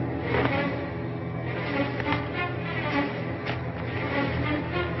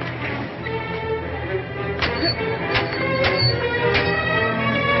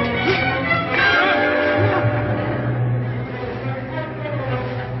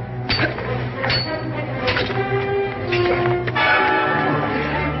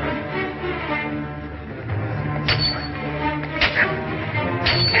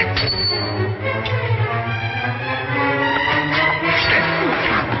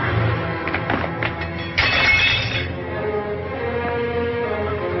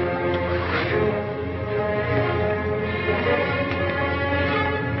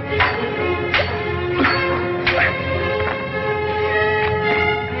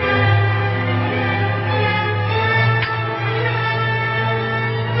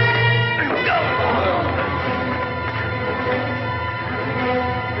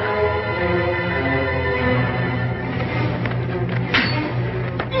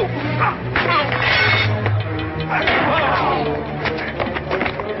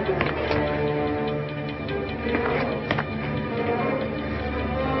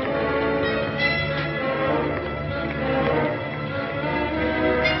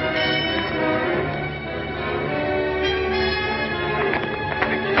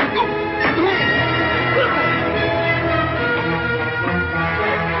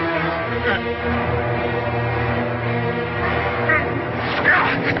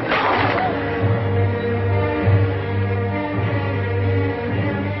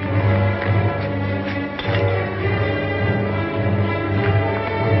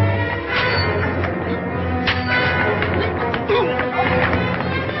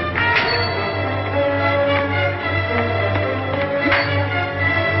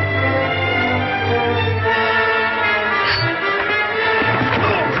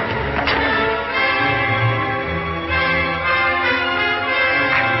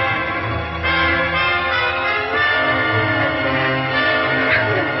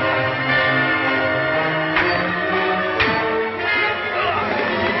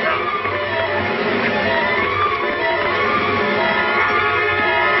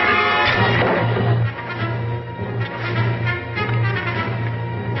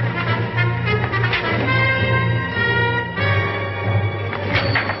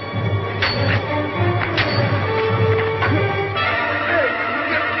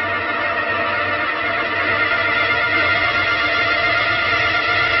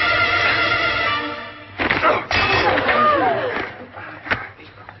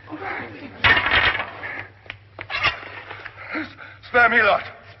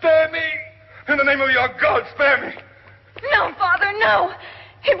 your God, spare me! No, Father, no!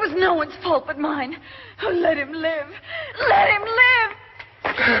 It was no one's fault but mine. Oh, let him live. Let him live!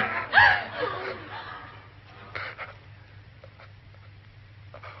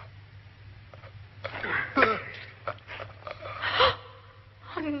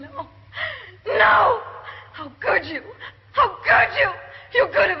 Oh, no. No! How could you? How could you? You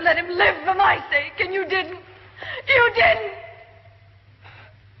could have let him live for my sake, and you didn't. You didn't!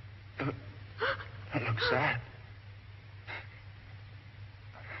 That looks sad.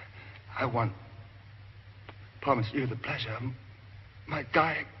 I want to promise you the pleasure of my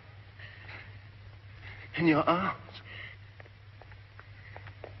dying in your arms.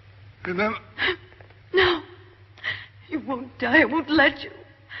 Remember? No. You won't die. I won't let you.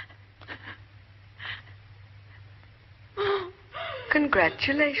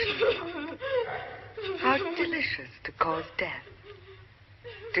 Congratulations. How delicious to cause death.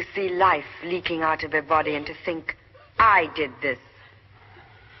 To see life leaking out of a body and to think, I did this.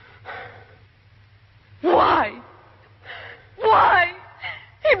 Why? Why?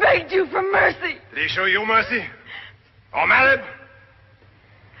 He begged you for mercy. Did he show you mercy? Oh, Malib?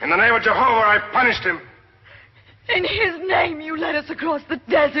 In the name of Jehovah, I punished him. In his name, you led us across the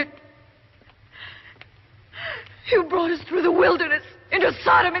desert. You brought us through the wilderness into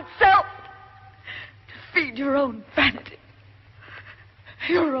Sodom itself to feed your own vanity,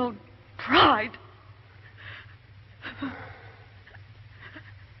 your own pride.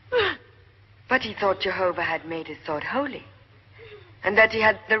 But he thought Jehovah had made his sword holy, and that he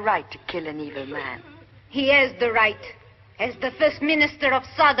had the right to kill an evil man. He has the right. As the first minister of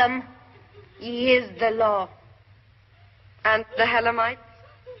Sodom, he is the law. And the Helamites?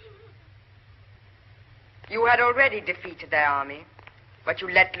 You had already defeated their army, but you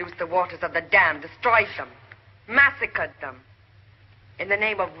let loose the waters of the dam, destroyed them, massacred them. In the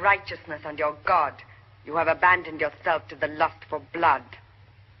name of righteousness and your God, you have abandoned yourself to the lust for blood.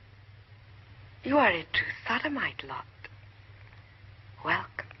 You are a true Sodomite, Lot.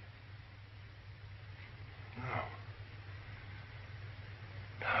 Welcome.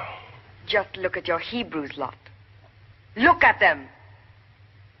 No. Just look at your Hebrews, Lot. Look at them.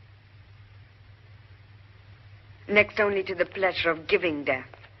 Next only to the pleasure of giving death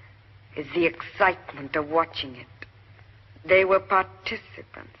is the excitement of watching it. They were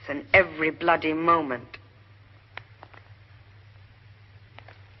participants in every bloody moment.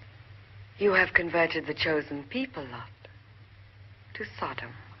 You have converted the chosen people, Lot, to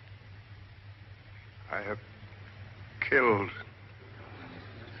Sodom. I have killed.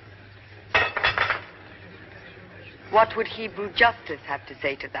 What would Hebrew justice have to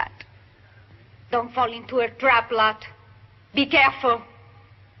say to that? Don't fall into a trap, Lot. Be careful.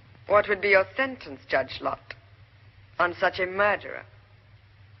 What would be your sentence, Judge Lot, on such a murderer?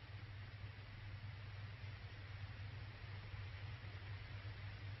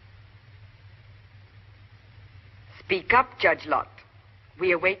 Speak up, Judge Lot.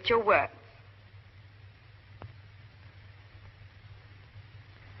 We await your words.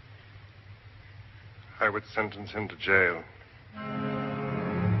 I would sentence him to jail.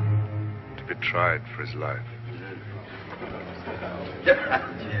 To be tried for his life.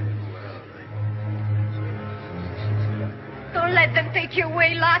 Don't let them take you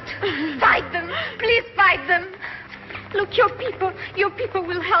away, Lot. Fight them. Please fight them. Look, your people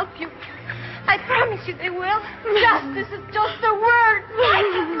will help you. I promise you they will. Justice is just a word. Fight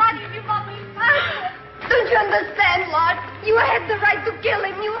them, Lot, if you've always fight them. Don't you understand, Lot? You had the right to kill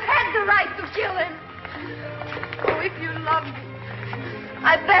him. You had the right to kill him. Oh, if you love me,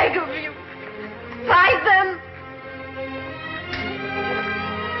 I beg of you, fight them.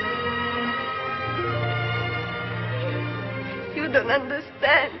 You don't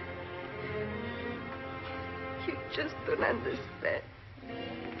understand. You just don't understand.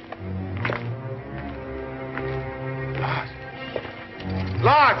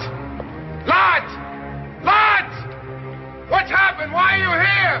 Lot! Lot! Lot! What's happened? Why are you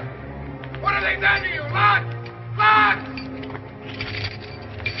here? What have they done to you? Lot! Lot!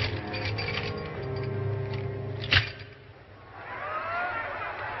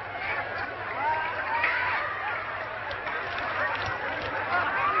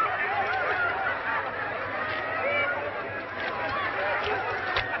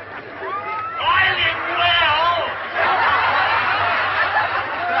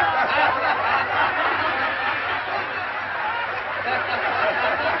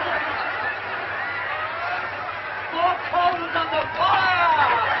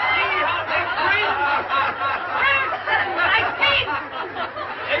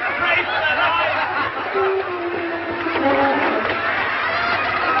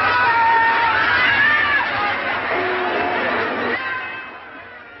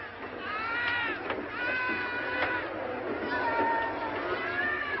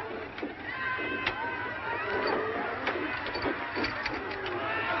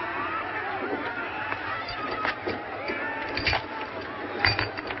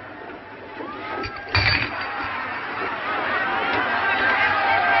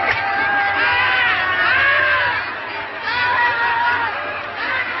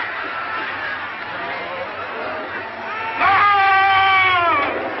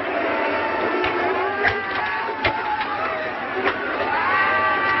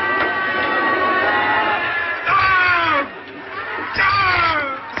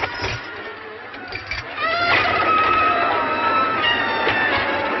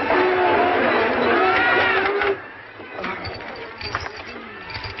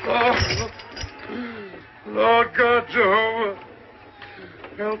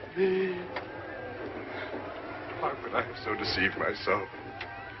 so deceive myself?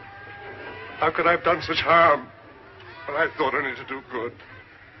 How could I have done such harm when I thought only to do good?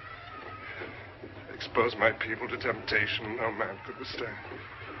 Expose my people to temptation no man could withstand.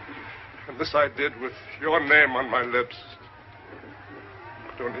 And this I did with your name on my lips.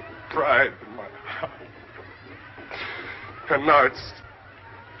 But only pride in my heart. And now it's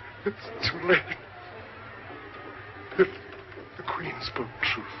too late. If the Queen spoke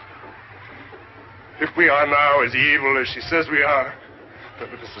truth, if we are now as evil as she says we are, then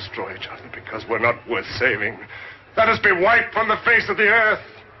let us destroy each other because we're not worth saving. Let us be wiped from the face of the earth.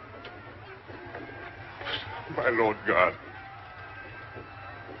 My Lord God,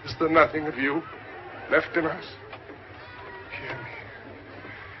 is there nothing of you left in us? Hear me.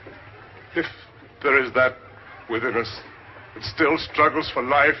 If there is that within us that still struggles for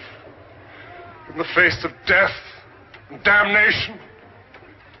life in the face of death and damnation,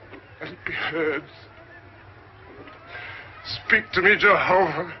 let it be heard. Speak to me,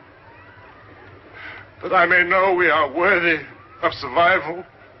 Jehovah, that I may know we are worthy of survival,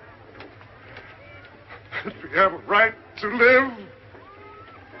 that we have a right to live.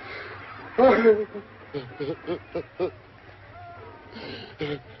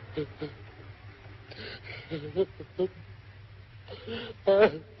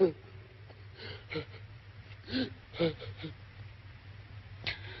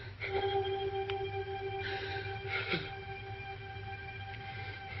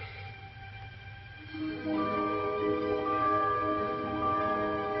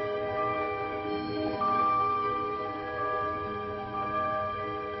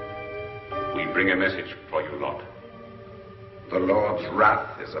 We bring a message for you, Lord. The Lord's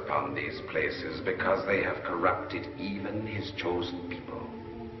wrath is upon these places because they have corrupted even his chosen people.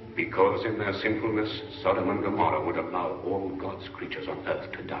 Because in their sinfulness, Sodom and Gomorrah would allow all God's creatures on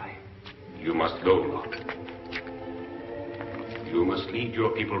earth to die. You must go, Lord. You must lead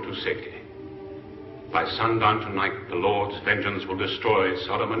your people to safety. By sundown tonight, the Lord's vengeance will destroy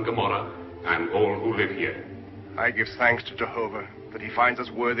Sodom and Gomorrah and all who live here. I give thanks to Jehovah that he finds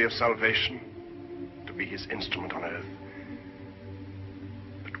us worthy of salvation, to be his instrument on earth.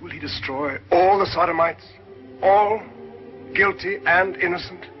 But will he destroy all the Sodomites? All, guilty and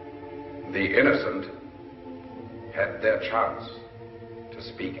innocent? The innocent had their chance to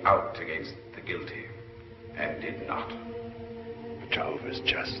speak out against the guilty and did not. Jehovah is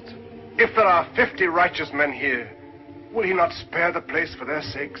just. If there are 50 righteous men here, will he not spare the place for their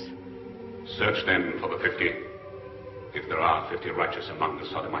sakes? Search then for the 50, if there are 50 righteous among the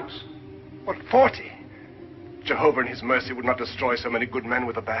Sodomites. What, 40? Jehovah in his mercy would not destroy so many good men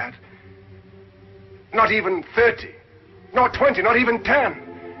with the bad. Not even 30, not 20, not even 10.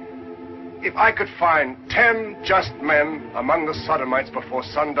 If I could find 10 just men among the Sodomites before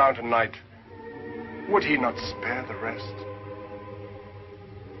sundown tonight, would he not spare the rest?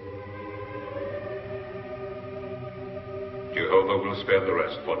 Jehovah will spare the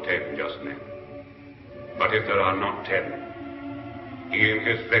rest for 10 just men. But if there are not 10, he in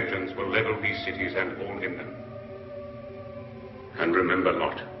his vengeance will level these cities and all in them. And remember,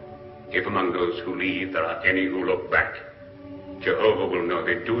 Lot, if among those who leave there are any who look back, Jehovah will know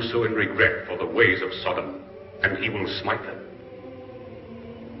they do so in regret for the ways of Sodom, and he will smite them.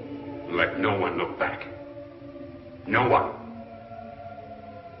 Let no one look back. No one.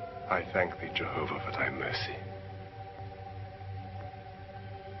 I thank thee, Jehovah, for thy mercy.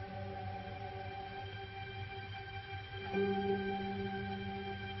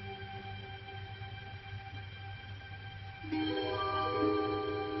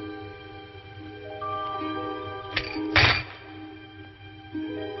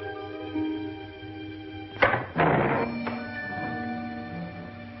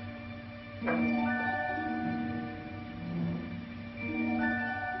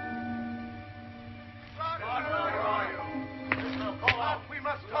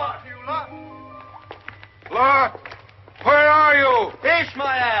 Lot, where are you?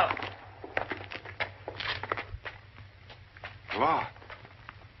 Ishmael! Lot.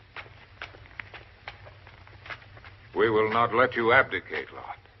 We will not let you abdicate,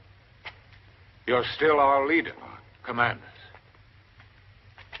 Lot. You're still our leader, Lot. Command us.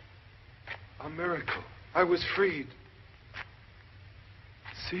 A miracle. I was freed.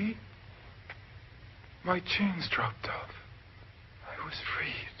 See? My chains dropped off. I was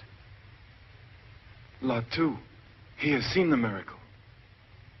freed. Lot, too. He has seen the miracle.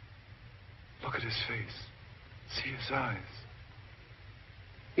 Look at his face. See his eyes.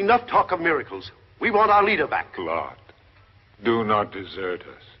 Enough talk of miracles. We want our leader back. Lot, do not desert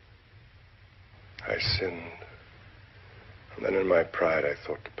us. I sinned. And then in my pride, I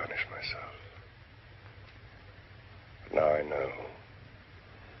thought to punish myself. Now I know.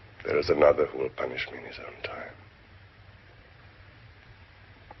 There is another who will punish me in his own time.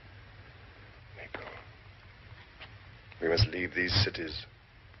 Nico, we must leave these cities.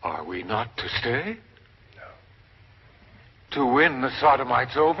 Are we not to stay? No. To win the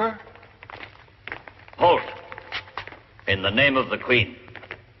Sodomites over? Halt! In the name of the Queen.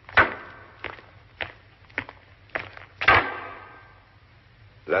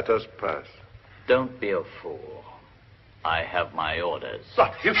 Let us pass. Don't be a fool. I have my orders.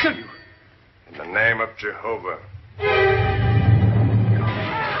 But he'll kill you. In the name of Jehovah.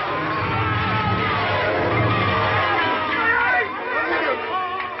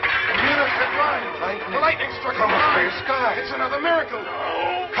 The lightning struck from the clear sky. It's another miracle.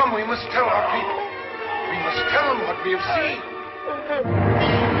 Come, we must tell our people. We must tell them what we have seen.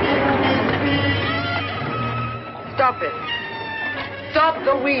 Stop it. Stop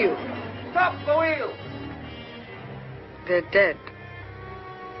the wheel. Stop the wheel. They're dead.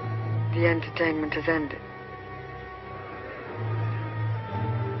 The entertainment has ended.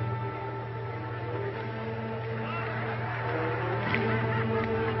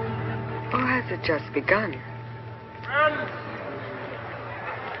 Or has it just begun? Friends,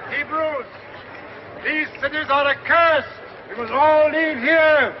 Hebrews, these cities are accursed. We must all leave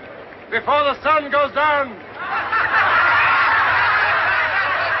here before the sun goes down.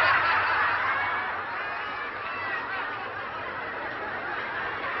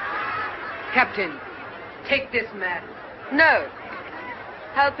 Captain, take this man. No.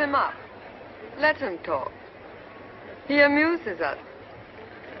 Help him up. Let him talk. He amuses us.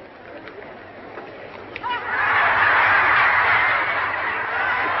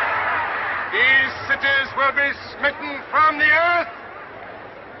 These cities will be smitten from the earth,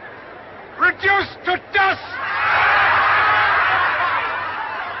 reduced to dust.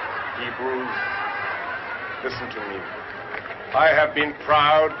 Hebrews, listen to me. I have been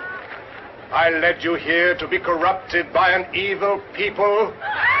proud. I led you here to be corrupted by an evil people.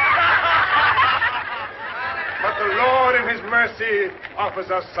 But the Lord in his mercy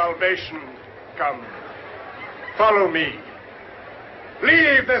offers us salvation. Come, follow me.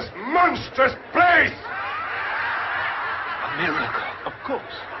 Leave this monstrous place! A miracle, of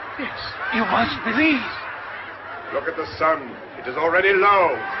course. Yes, you must believe. Look at the sun. It is already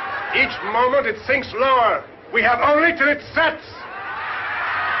low. Each moment it sinks lower. We have only till it sets.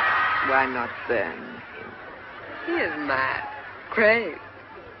 Why not burn him? He is mad, crazed.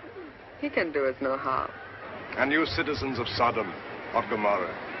 He can do us no harm. And you citizens of Sodom, of Gomorrah,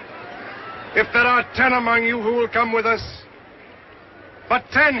 if there are 10 among you who will come with us, but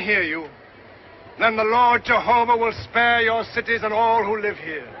 10 hear you, then the Lord Jehovah will spare your cities and all who live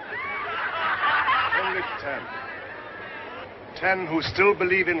here. Only 10. 10 who still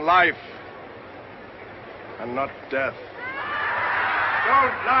believe in life and not death.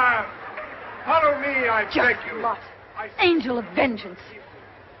 Don't laugh. Follow me, I beg you. Lot. Angel of vengeance.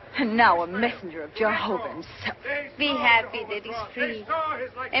 And now a messenger of Jehovah himself. Be happy that he's free.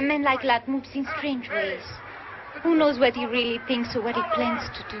 A man like that moves in strange ways. Who knows what he really thinks or what he plans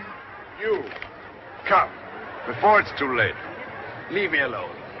to do? You, come, before it's too late. Leave me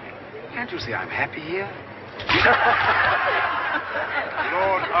alone. Can't you see I'm happy here? The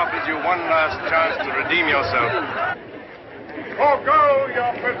Lord offers you one last chance to redeem yourself. Forgo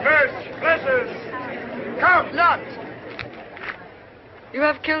your perverse pleasures. Come! Lot! You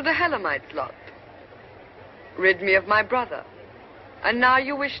have killed the Helamites, Lot. Rid me of my brother. And now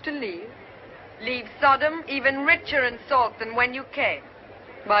you wish to leave? Leave Sodom even richer in salt than when you came.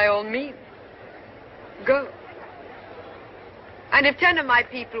 By all means. Go. And if 10 of my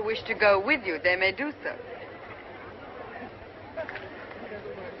people wish to go with you, they may do so.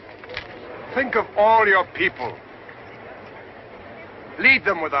 Think of all your people. Lead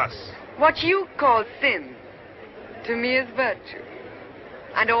them with us. What you call sin, to me is virtue.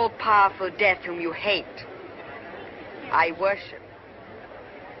 And all-powerful death whom you hate, I worship.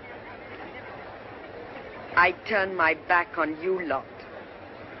 I turn my back on you, Lot.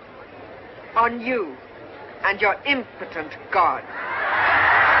 On you and your impotent God.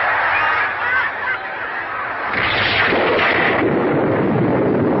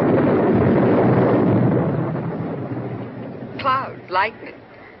 Clouds, lightning.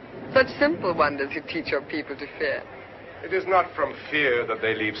 Such simple wonders you teach your people to fear. It is not from fear that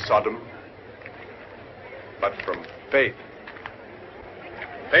they leave Sodom, but from faith.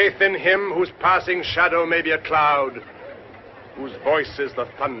 Faith in him whose passing shadow may be a cloud, whose voice is the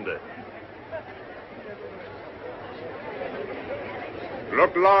thunder.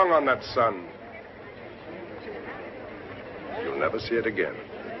 Look long on that sun. You'll never see it again.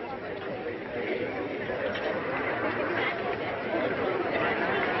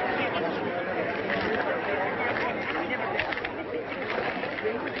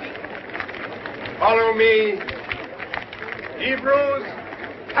 Follow me. Hebrews,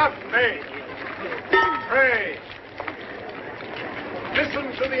 have faith. Pray.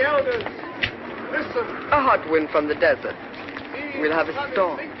 Listen to the elders. Listen. A hot wind from the desert. We'll have a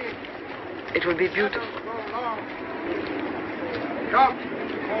storm. It will be beautiful. Come.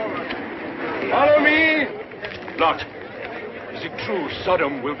 Follow me. Lot, is it true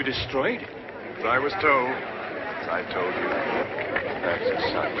Sodom will be destroyed? As I was told. As I told you. That's a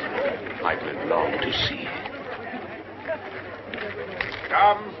sight I will long to see.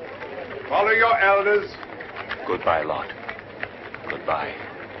 Come. Follow your elders. Goodbye, Lot. Goodbye.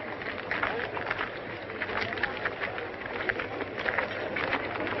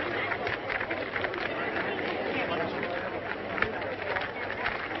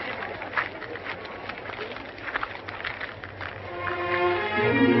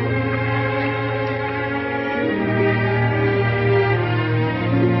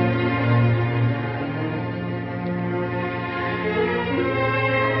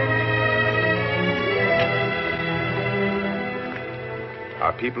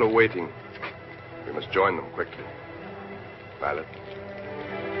 Our people are waiting. We must join them quickly. Mallet.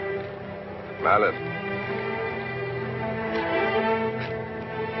 Mallet.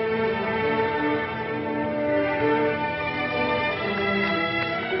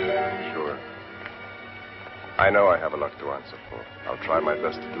 Sure. I know I have a lot to answer for. I'll try my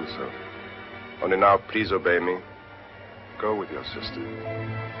best to do so. Only now, please obey me. Go with your sister.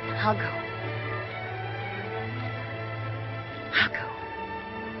 I'll go. I'll go.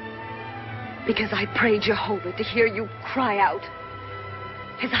 Because I pray Jehovah to hear you cry out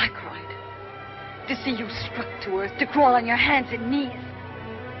as I cried. To see you struck to earth, to crawl on your hands and knees.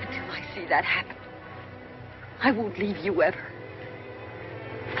 Until I see that happen, I won't leave you ever.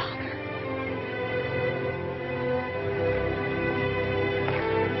 Father.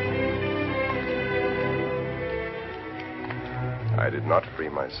 I did not free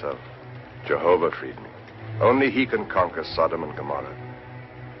myself. Jehovah freed me. Only he can conquer Sodom and Gomorrah.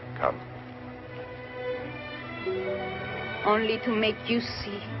 Come. Only to make you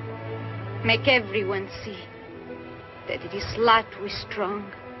see, make everyone see, that it is Lot who is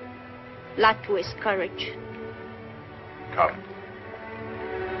strong, Lot who has courage. Come.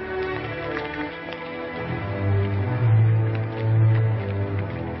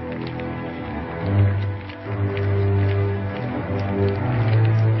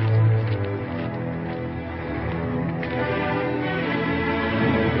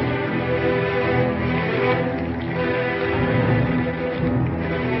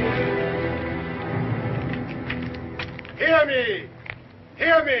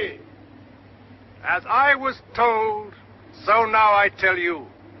 Hear me. As I was told, so now I tell you.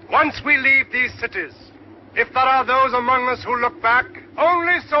 Once we leave these cities, if there are those among us who look back,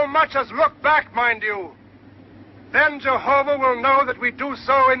 only so much as look back, mind you, then Jehovah will know that we do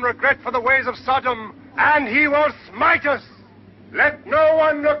so in regret for the ways of Sodom, and he will smite us. Let no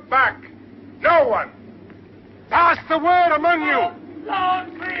one look back. No one. Pass the word among you.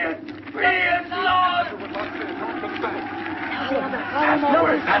 Lord, free us! Free us, Lord! That's the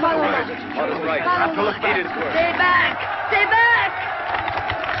word. That's the word. What is right? That's the lead is word. Stay back! Stay back!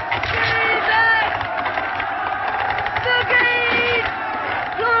 Stay back! The gate!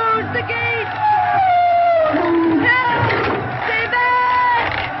 Close the gate! Help! Stay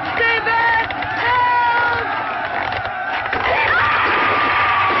back! Stay back! Help!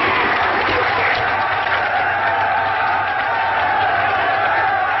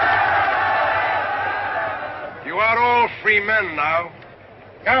 You are all free men now.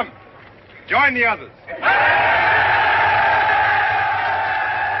 Come, join the others.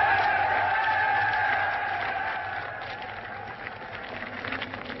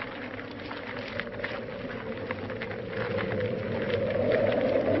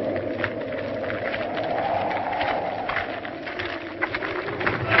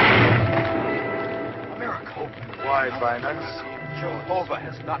 A miracle. Why, by an unseen Jehovah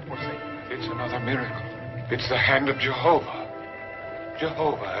has not forsaken. It's another miracle. It's the hand of Jehovah.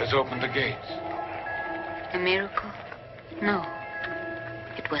 Jehovah has opened the gates. A miracle? No.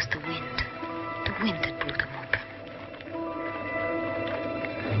 It was the wind. The wind that blew them open.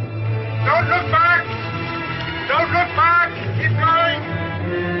 Don't look back! Don't look back! Keep going!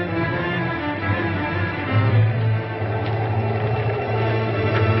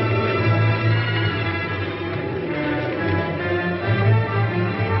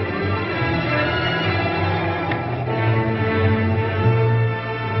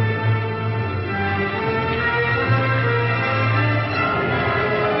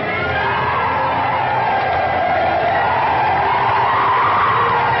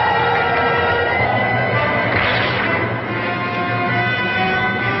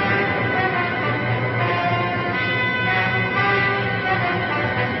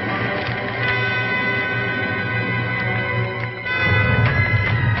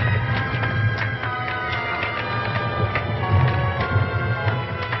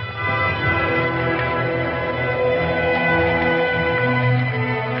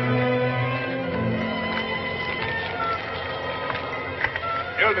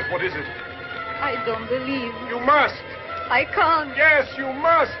 Elders, what is it? I don't believe. You must. I can't. Yes, you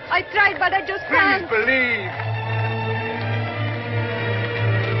must. I tried, but I just Please can't. believe.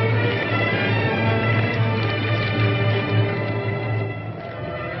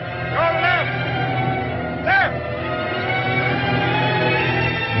 Go left. Left.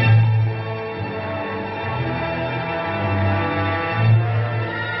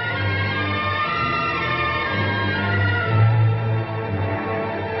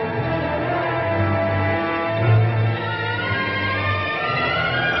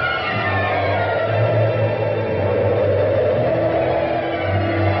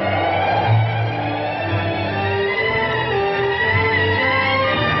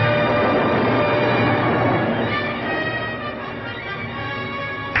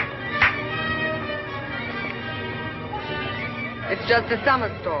 It's just a summer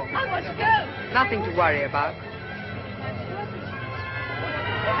storm. I must go. Nothing to worry about.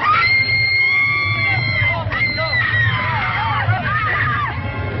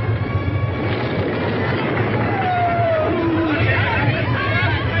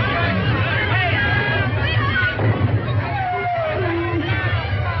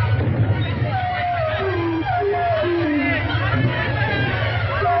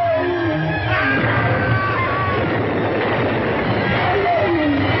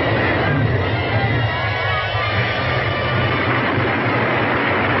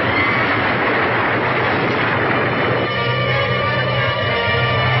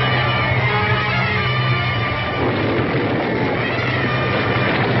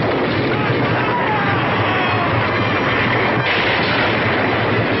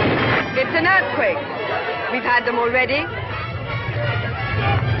 It's an earthquake. We've had them already.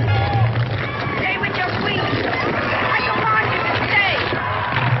 Stay with your queen.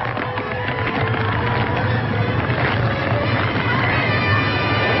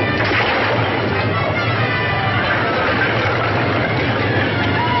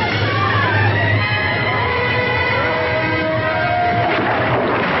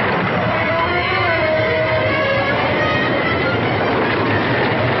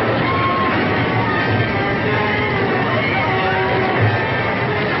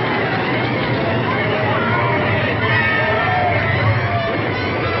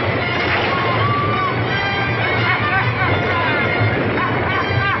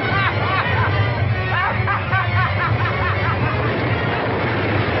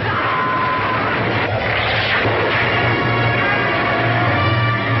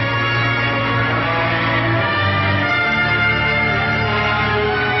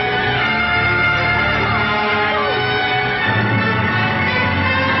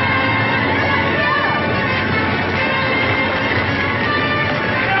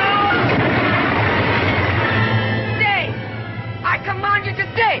 I command you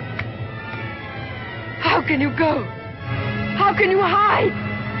to stay. How can you go? How can you hide?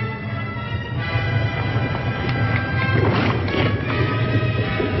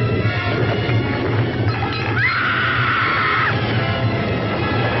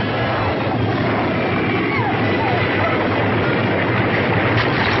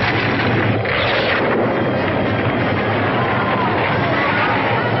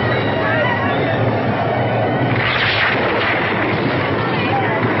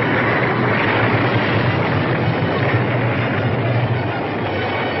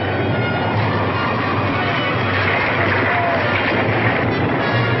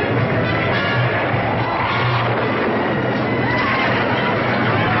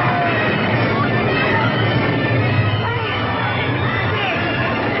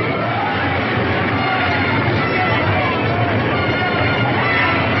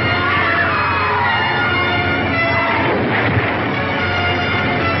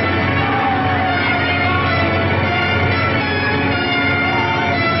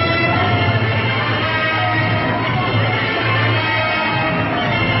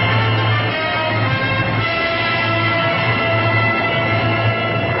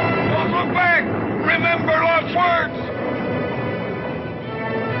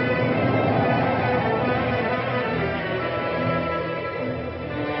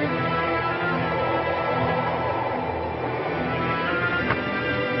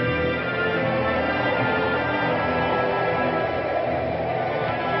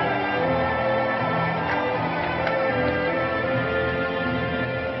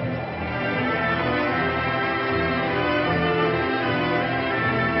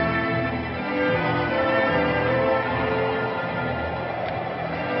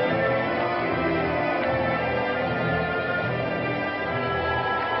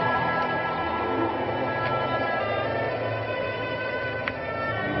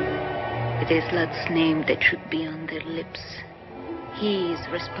 There's Lord's name that should be on their lips. He is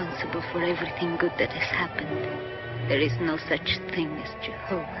responsible for everything good that has happened. There is no such thing as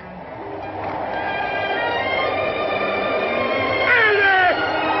Jehovah.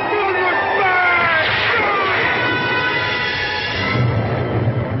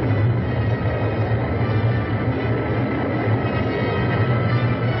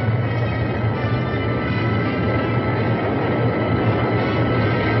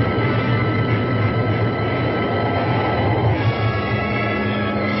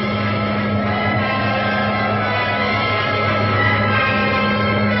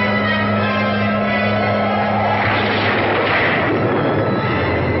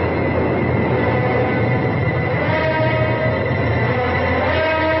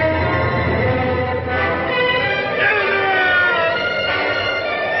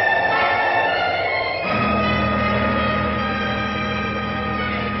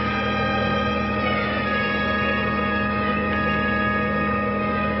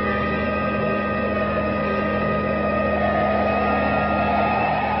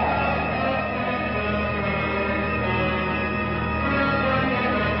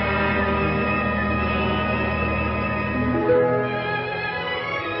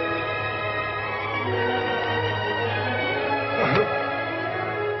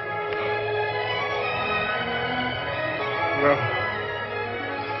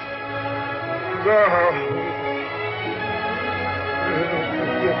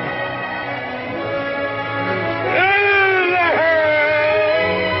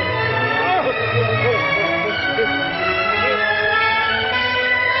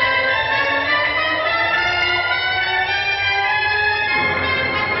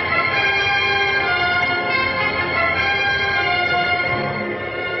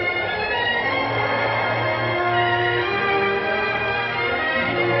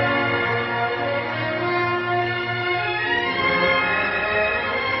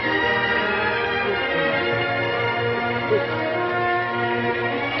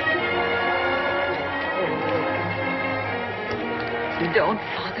 Don't,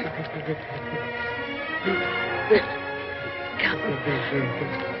 Father. Come.